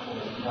triumphal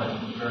as it was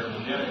in the very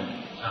beginning.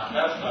 Now,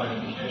 that's not an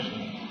indication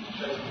of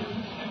Shakespeare's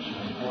intention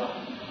as well.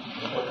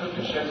 So it could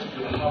be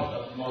Shakespeare himself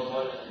that most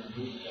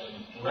likely used and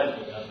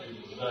corrected, as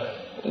people say.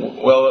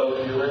 Well,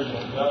 the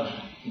original production.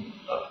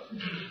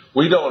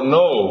 We don't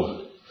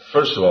know,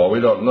 first of all, we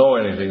don't know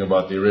anything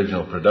about the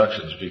original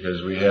productions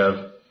because we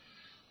have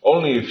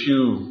only a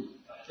few,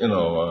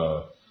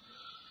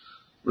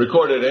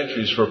 recorded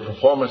entries for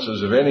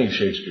performances of any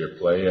Shakespeare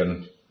play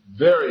and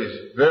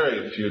very,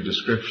 very few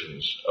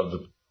descriptions of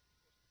the.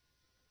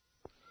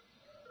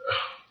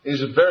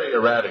 He's a very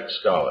erratic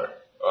scholar.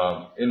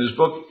 In his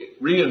book,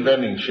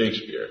 Reinventing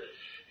Shakespeare,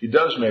 he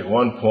does make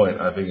one point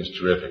I think is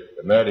terrific,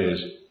 and that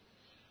is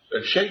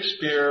that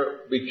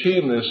Shakespeare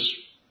became this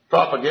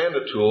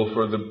propaganda tool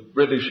for the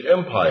British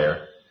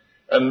Empire,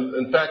 and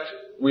in fact,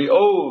 we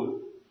owe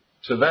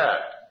to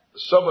that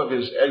some of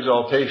his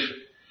exaltation.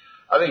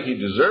 I think he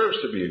deserves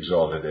to be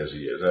exalted as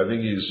he is. I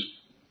think he's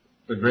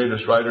the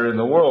greatest writer in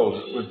the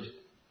world with,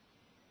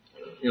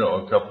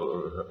 a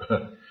couple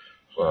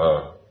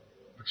of,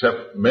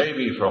 except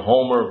maybe for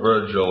Homer,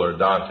 Virgil, or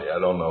Dante. I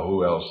don't know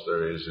who else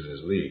there is in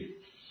his league.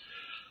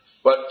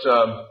 But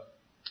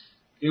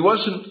he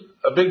wasn't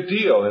a big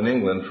deal in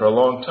England for a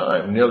long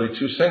time, nearly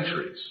 2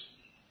 centuries.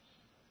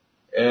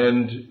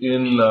 And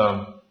in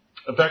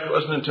fact, it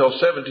wasn't until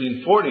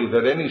 1740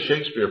 that any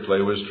Shakespeare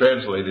play was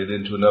translated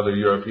into another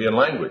European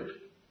language.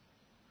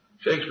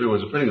 Shakespeare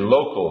was a pretty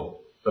local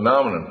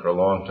phenomenon for a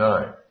long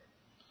time.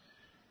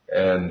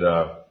 And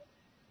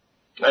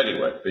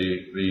anyway,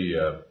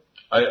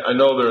 I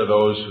know there are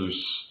those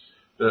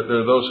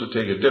who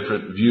take a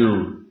different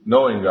view,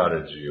 knowing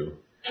Goddard's view,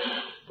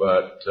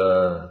 but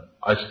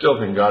I still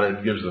think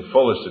Goddard gives the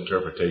fullest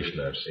interpretation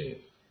I've seen.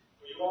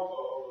 You also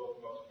owe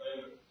the most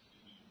famous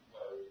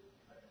play,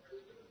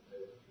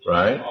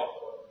 Right?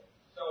 also a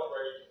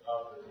celebration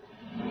of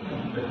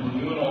the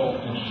communal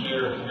and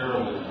shared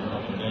heroism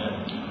of the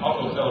man.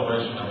 Also a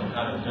celebration of a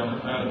kind of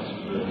democratic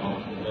spirit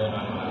amongst the men. I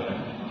might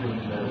give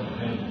you their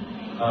opinion.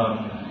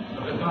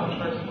 But there's not a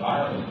trace of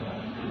irony.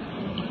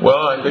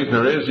 Well, I think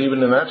there is,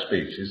 even in that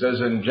speech. He says,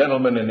 and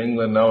gentlemen in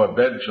England now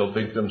abed shall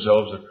think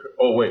themselves...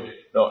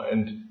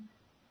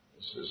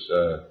 this is...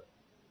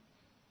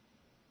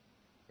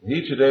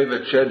 he today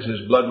that sheds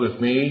his blood with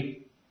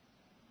me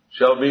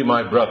shall be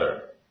my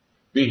brother.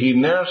 Be he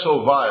ne'er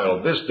so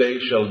vile, this day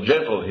shall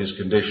gentle his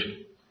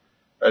condition.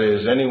 That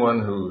is, anyone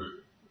who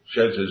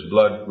sheds his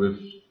blood with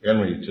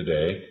Henry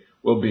today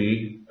will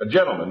be a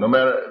gentleman, no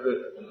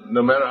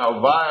matter how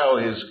vile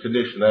his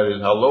condition, that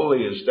is, how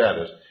lowly his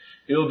status.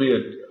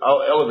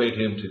 I'll elevate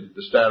him to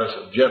the status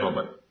of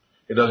gentleman.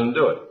 He doesn't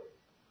do it.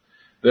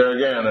 There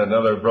again,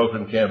 another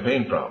broken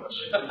campaign promise.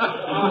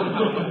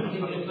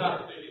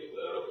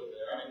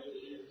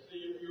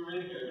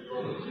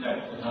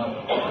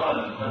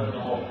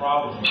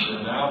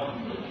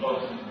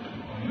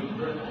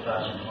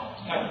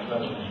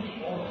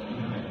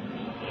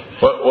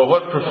 Well,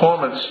 what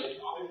performance?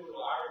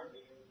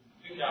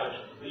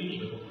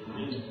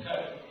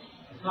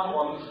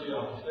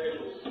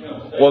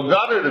 Well,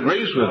 Goddard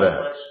agrees with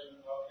that.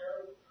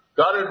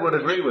 Goddard would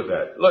agree with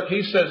that. Look,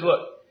 he says,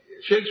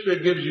 Shakespeare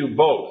gives you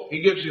both.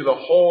 He gives you the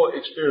whole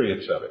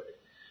experience of it.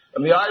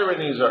 And the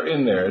ironies are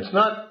in there. It's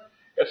not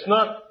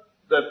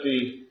that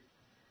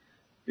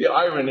the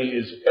irony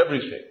is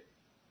everything.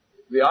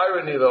 The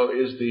irony, though,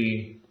 is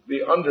the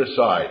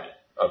underside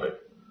of it.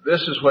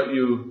 This is what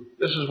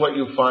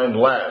you find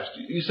last.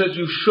 He says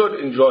you should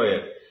enjoy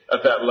it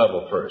at that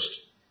level first.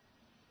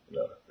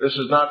 No. This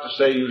is not to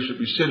say you should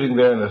be sitting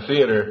there in the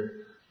theater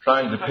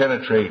trying to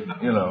penetrate,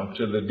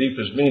 to the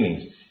deepest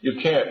meanings. You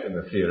can't in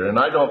the theater. And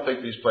I don't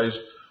think these plays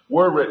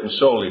were written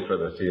solely for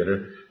the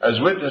theater, as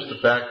witness the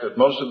fact that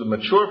most of the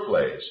mature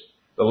plays,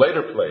 the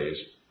later plays,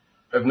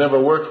 have never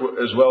worked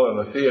as well in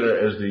the theater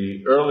as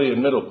the early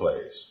and middle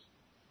plays.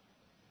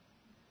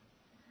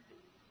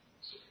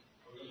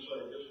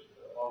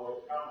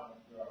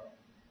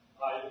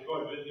 I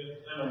enjoyed visiting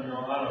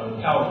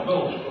Howard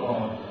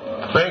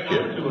Phillips Thank you.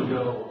 Two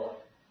ago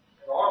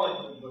in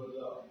Arlington, but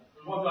there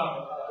was one time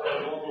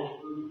I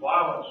almost through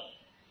violence,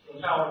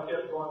 and how it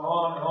kept going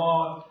on and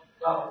on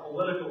about the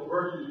political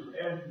virtues of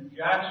Andrew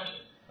Jackson.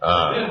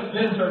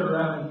 Then turned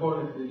around and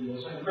quoted the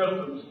St.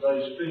 Crispin's Day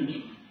speech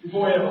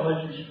before he ever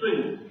let you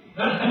speak.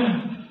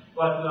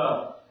 But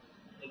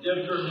it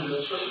did occur to me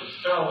there's a certain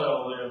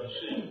parallel there to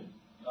see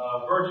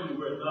virtue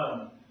where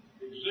none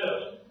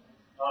exists.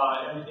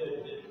 And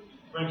it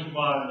brings to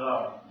mind,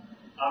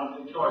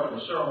 I'm in charge of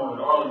a ceremony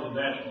at Arlington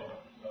National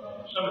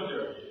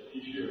Cemetery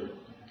each year,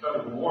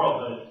 Federal Memorial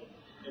Day.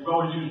 And we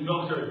always use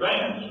military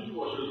bands. Of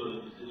course, there's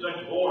an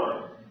executive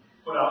order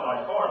put out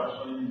by Carter,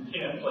 so you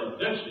can't play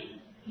Dixie.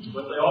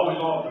 But they always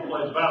often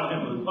play the Battle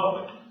Hymn of the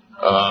Republic.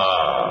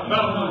 The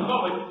Battle Hymn of the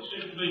Republic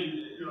seems to be,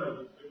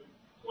 a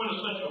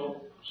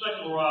quintessential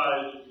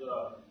secularized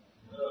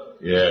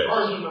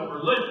version of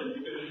religion,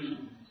 because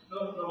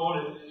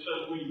it says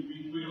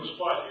we will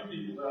squash you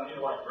people down here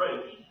like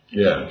grapes.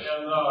 Yes.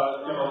 And,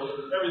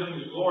 everything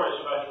is glorious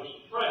about your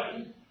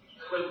suppression.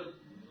 But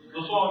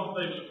the song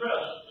that they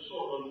suppress is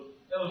sort of an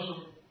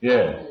innocent,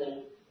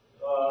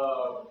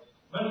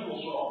 mental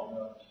song.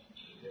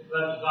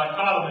 That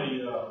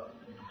dichotomy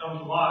comes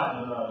to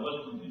mind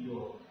listening to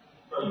your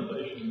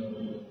presentation of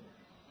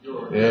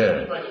your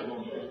perspective on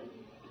Shakespeare.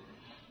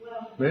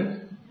 Yes?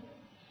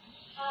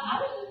 I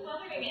was just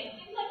wondering, it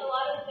seems like a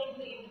lot of the things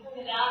that you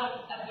pointed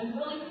out have been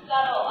really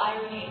subtle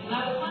ironies, and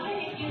I was wondering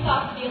if you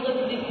thought the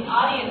Elizabethan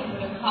audience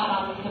would have caught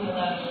on to some of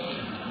those.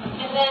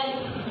 And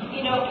then,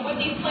 would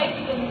these plays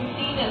have been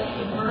seen as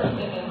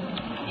subversive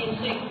in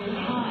Shakespeare's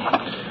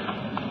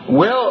time?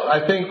 Well, I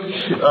think,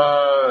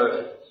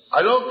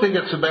 I don't think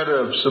it's a matter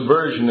of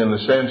subversion in the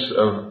sense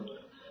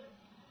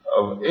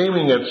of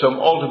aiming at some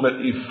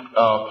ultimate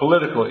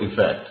political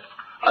effect.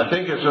 I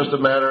think it's just a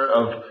matter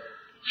of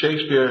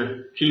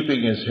Shakespeare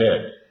keeping his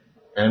head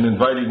and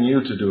inviting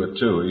you to do it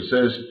too. He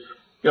says,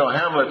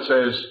 Hamlet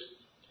says,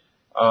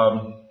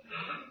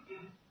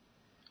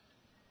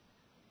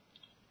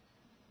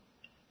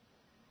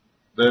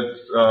 that,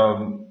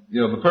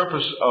 the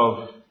purpose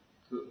of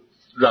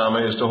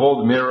drama is to hold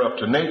the mirror up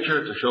to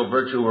nature, to show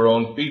virtue her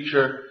own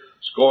feature,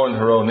 scorn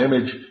her own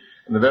image,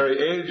 and the very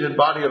age and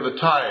body of the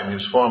time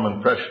use form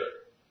and pressure.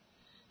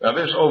 Now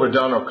this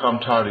overdone or come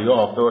tardy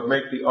off, though it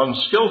make the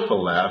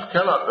unskilful laugh,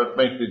 cannot but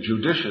make the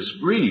judicious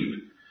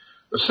grieve,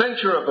 the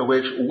censure of the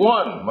which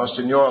one must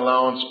in your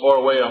allowance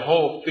o'erweigh a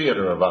whole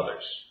theatre of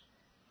others.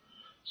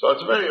 So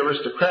it's a very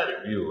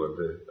aristocratic view of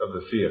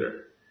the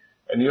theatre.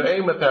 And you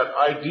aim at that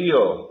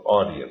ideal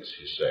audience,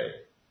 you say,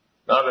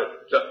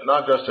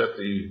 not just at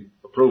the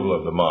approval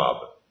of the mob.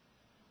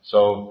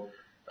 So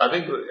I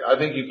think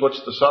he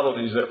puts the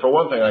subtleties there. For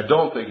one thing, I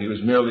don't think he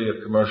was merely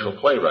a commercial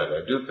playwright.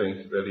 I do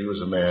think that he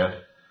was a man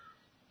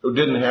who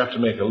didn't have to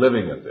make a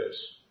living at this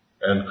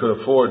and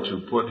could afford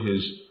to put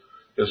his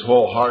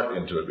whole heart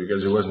into it,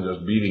 because he wasn't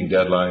just beating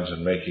deadlines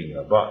and making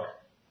a buck.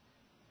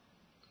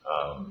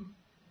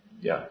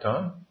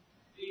 Tom?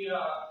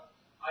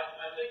 I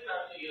think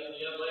that the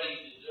young lady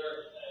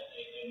deserves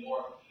a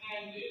more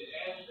candid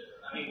answer.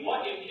 I mean,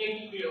 what if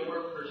Shakespeare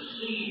were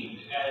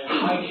perceived as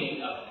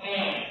writing a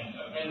pan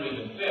of Henry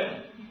V?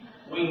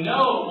 We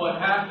know what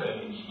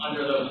happens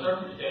under those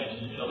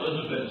circumstances in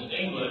Elizabeth's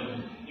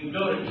England. You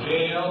go to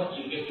jail,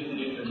 you can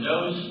get your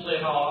nose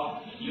slit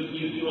off,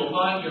 you will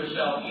find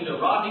yourself either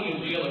rotting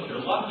in jail if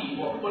you're lucky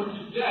or put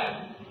to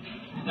death.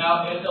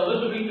 Now,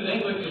 Elizabethan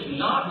England is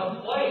not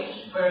a place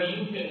where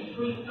you can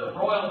treat the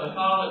royal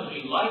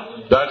mythology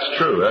lightly. That's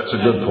true. That's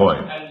a good point.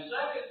 And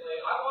secondly,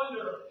 I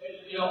wonder,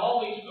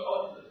 all these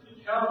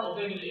terrible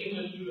things the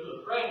English do to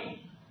the French,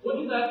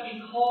 wouldn't that be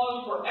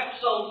cause for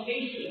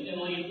exultation in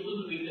the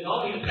Elizabethan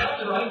audience? That's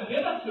the right,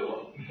 give it to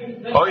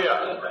them. Oh,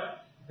 yeah.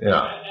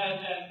 Yeah.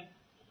 And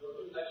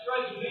it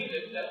strikes me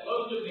that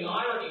most of the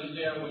ironies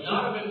there would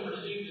not have been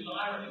perceived as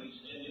ironies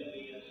in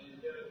the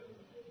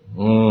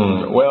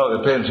Well,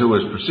 it depends who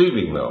was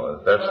perceiving, though.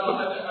 That's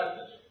not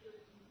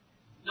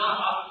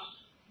us.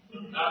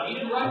 He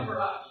didn't write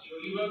for us.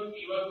 He wrote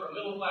for a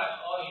middle-class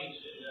audience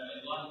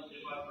in London. He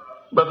wrote for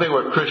us. But they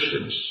were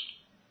Christians.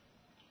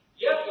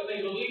 Yes, but they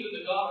believed in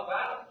the God of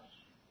battles.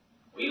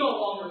 We no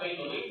longer may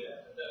believe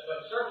that.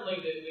 But certainly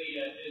in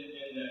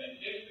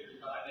Shakespeare's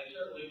time, they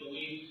certainly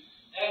believed.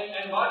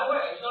 And by the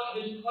way,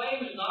 his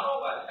claim is not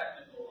all that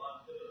technical.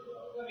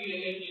 I mean,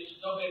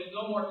 it's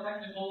no more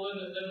technical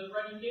than the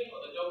French king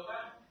or the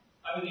Dauphin.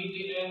 I mean,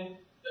 he's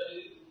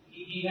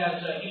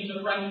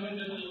a Frenchman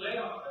just as they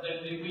are.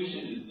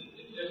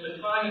 It's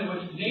a time in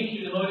which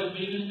nationhood is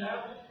being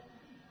established.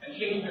 And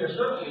Shakespeare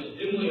certainly is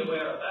dimly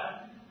aware of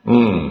that.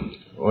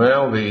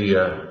 Well,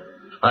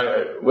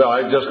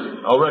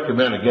 I'll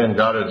recommend again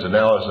Goddard's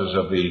analysis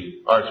of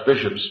the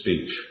Archbishop's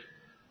speech,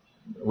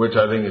 which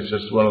I think is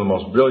just one of the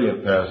most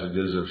brilliant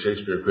passages of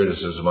Shakespeare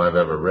criticism I've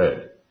ever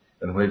read,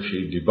 in which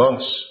he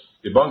debunks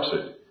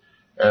it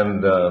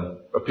and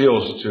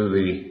appeals to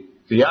the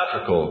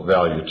theatrical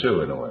value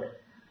too, in a way.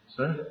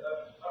 Sir?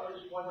 I was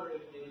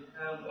wondering in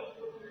Hamlet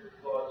what your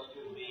thoughts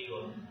would be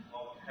on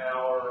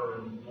power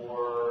and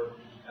war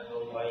and the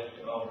like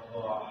of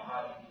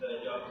the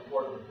young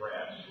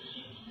photographs who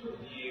seems to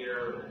appear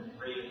and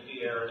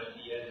reappear at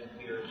the end of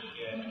Peter's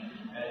skin.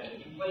 And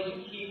he plays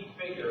a key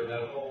figure in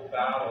that whole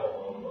battle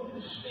of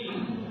the state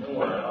and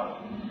war.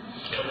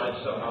 I'd like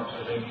some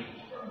observation.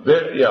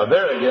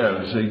 There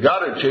again, see,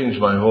 Goddard changed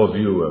my whole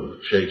view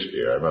of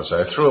Shakespeare, I must say.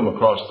 I threw him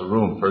across the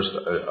room first,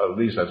 at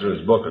least I threw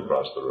his book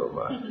across the room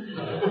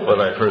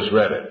when I first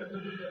read it.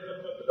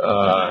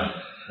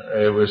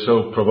 It was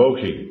so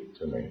provoking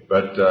to me.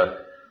 But,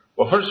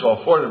 well, first of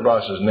all,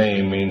 Fortinbras's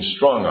name means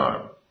strong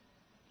arm.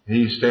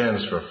 He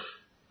stands for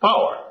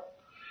power.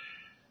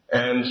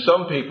 And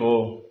some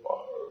people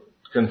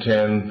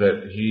contend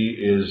that he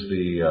is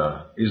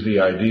the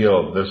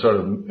ideal, the sort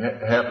of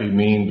happy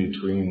mean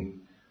between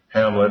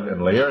Hamlet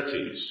and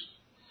Laertes.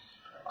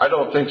 I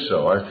don't think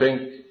so. I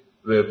think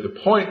that the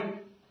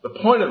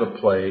point of the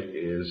play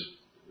is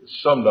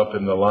summed up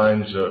in the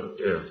lines of,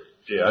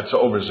 it's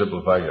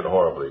oversimplifying it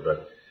horribly,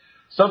 but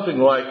something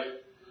like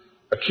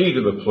a key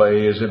to the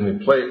play is in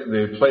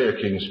the Player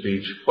King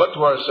speech, what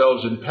to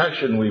ourselves in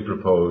passion we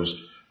propose,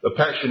 the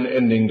passion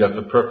ending doth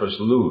the purpose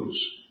lose.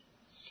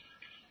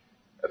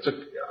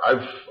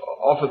 I've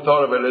often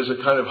thought of it as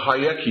a kind of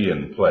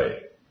Hayekian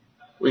play.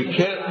 We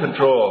can't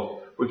control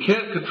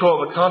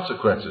the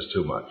consequences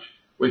too much.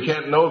 We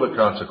can't know the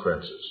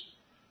consequences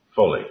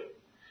fully.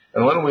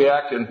 And when we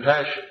act in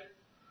passion,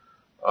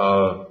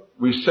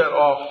 we set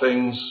off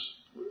things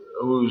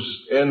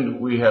whose end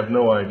we have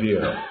no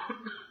idea of.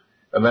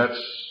 And that's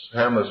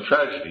Hamlet's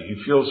tragedy.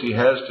 He feels he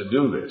has to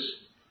do this,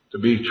 to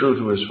be true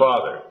to his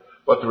father.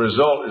 But the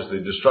result is the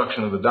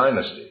destruction of the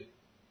dynasty.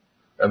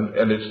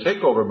 And its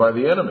takeover by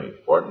the enemy,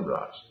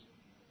 Fortinbras,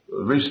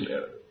 the recent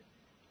enemy.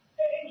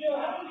 Hey, Joe,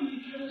 how do you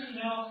do this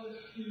analysis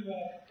to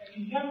a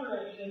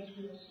contemporary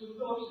Shakespeare, Sir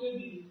Philip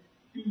Sidney,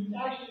 who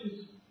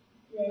actually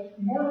was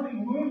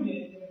mortally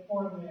wounded in a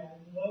foreign man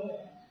in the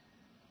Lowlands,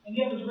 and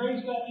yet was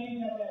raised up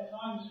even at that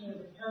time as sort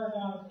of a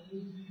paragon of the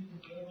disease of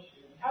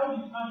Shakespeare? How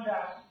would you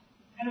contrast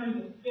Henry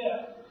V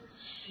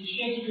in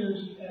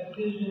Shakespeare's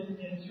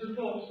vision and Sir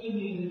Philip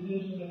Sidney in his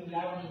vision of the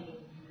government of the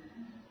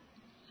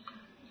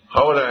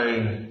How would I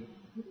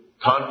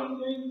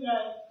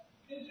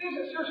it seems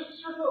that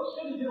Sir Philip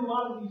Sidney did a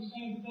lot of these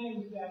same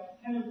things that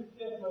Henry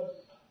V was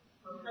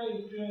portrayed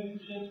as doing in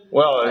Shakespeare.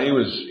 Well,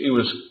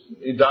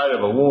 he died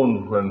of a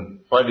wound when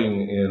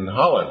fighting in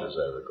Holland, as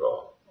I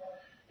recall.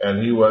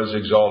 And he was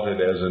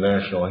exalted as a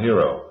national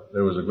hero.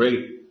 There was a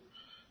great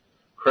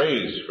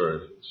praise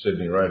for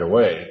Sidney right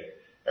away,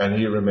 and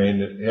he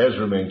has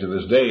remained to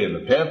this day in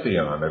the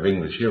pantheon of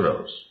English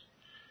heroes.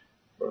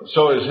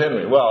 So is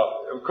Henry.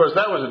 Well, of course,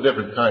 that was a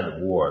different kind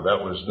of war.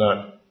 That was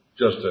not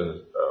just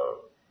a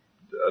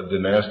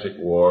dynastic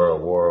war, a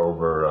war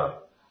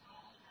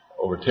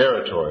over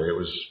territory. It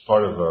was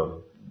part of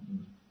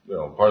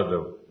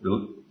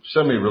the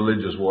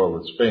semi-religious war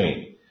with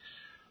Spain.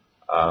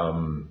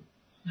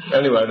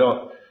 Anyway,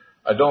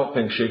 I don't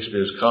think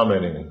Shakespeare is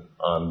commenting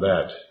on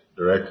that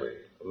directly.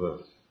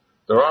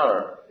 There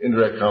are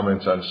indirect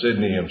comments on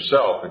Sidney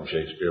himself in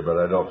Shakespeare, but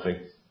I don't think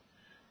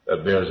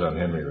that bears on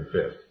Henry V.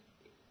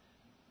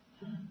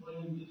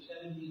 When the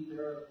 70s,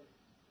 there are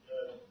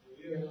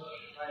the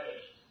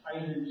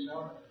fighter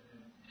himself,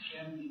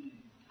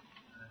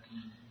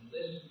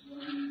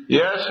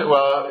 Yes,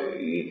 well,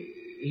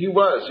 he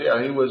was.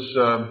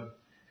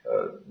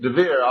 De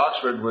Vere,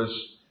 Oxford, was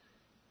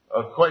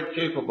a quite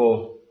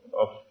capable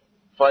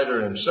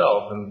fighter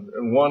himself,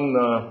 and won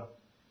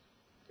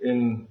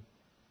in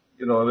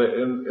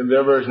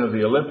their version of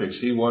the Olympics.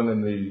 He won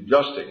in the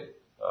justing.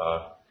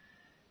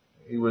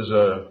 He was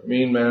a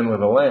mean man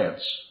with a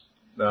lance.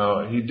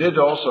 Now, he did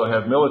also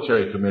have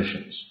military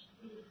commissions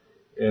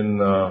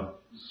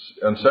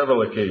on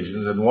several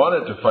occasions and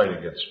wanted to fight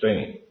against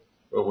Spain,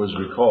 but was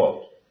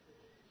recalled.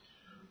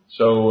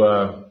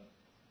 So,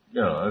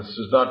 this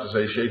is not to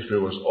say Shakespeare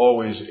was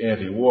always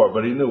anti-war,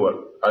 but he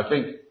knew I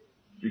think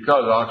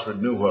because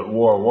Oxford knew what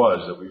war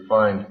was, that we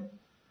find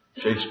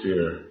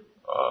Shakespeare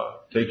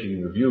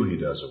taking the view he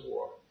does of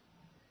war.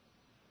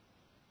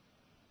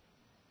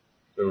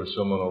 There was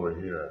someone over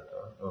here, I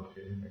thought.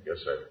 Okay, I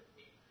guess I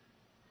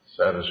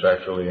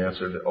satisfactorily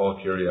answered all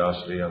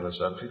curiosity on the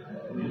subject.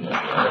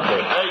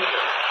 Okay, thank you.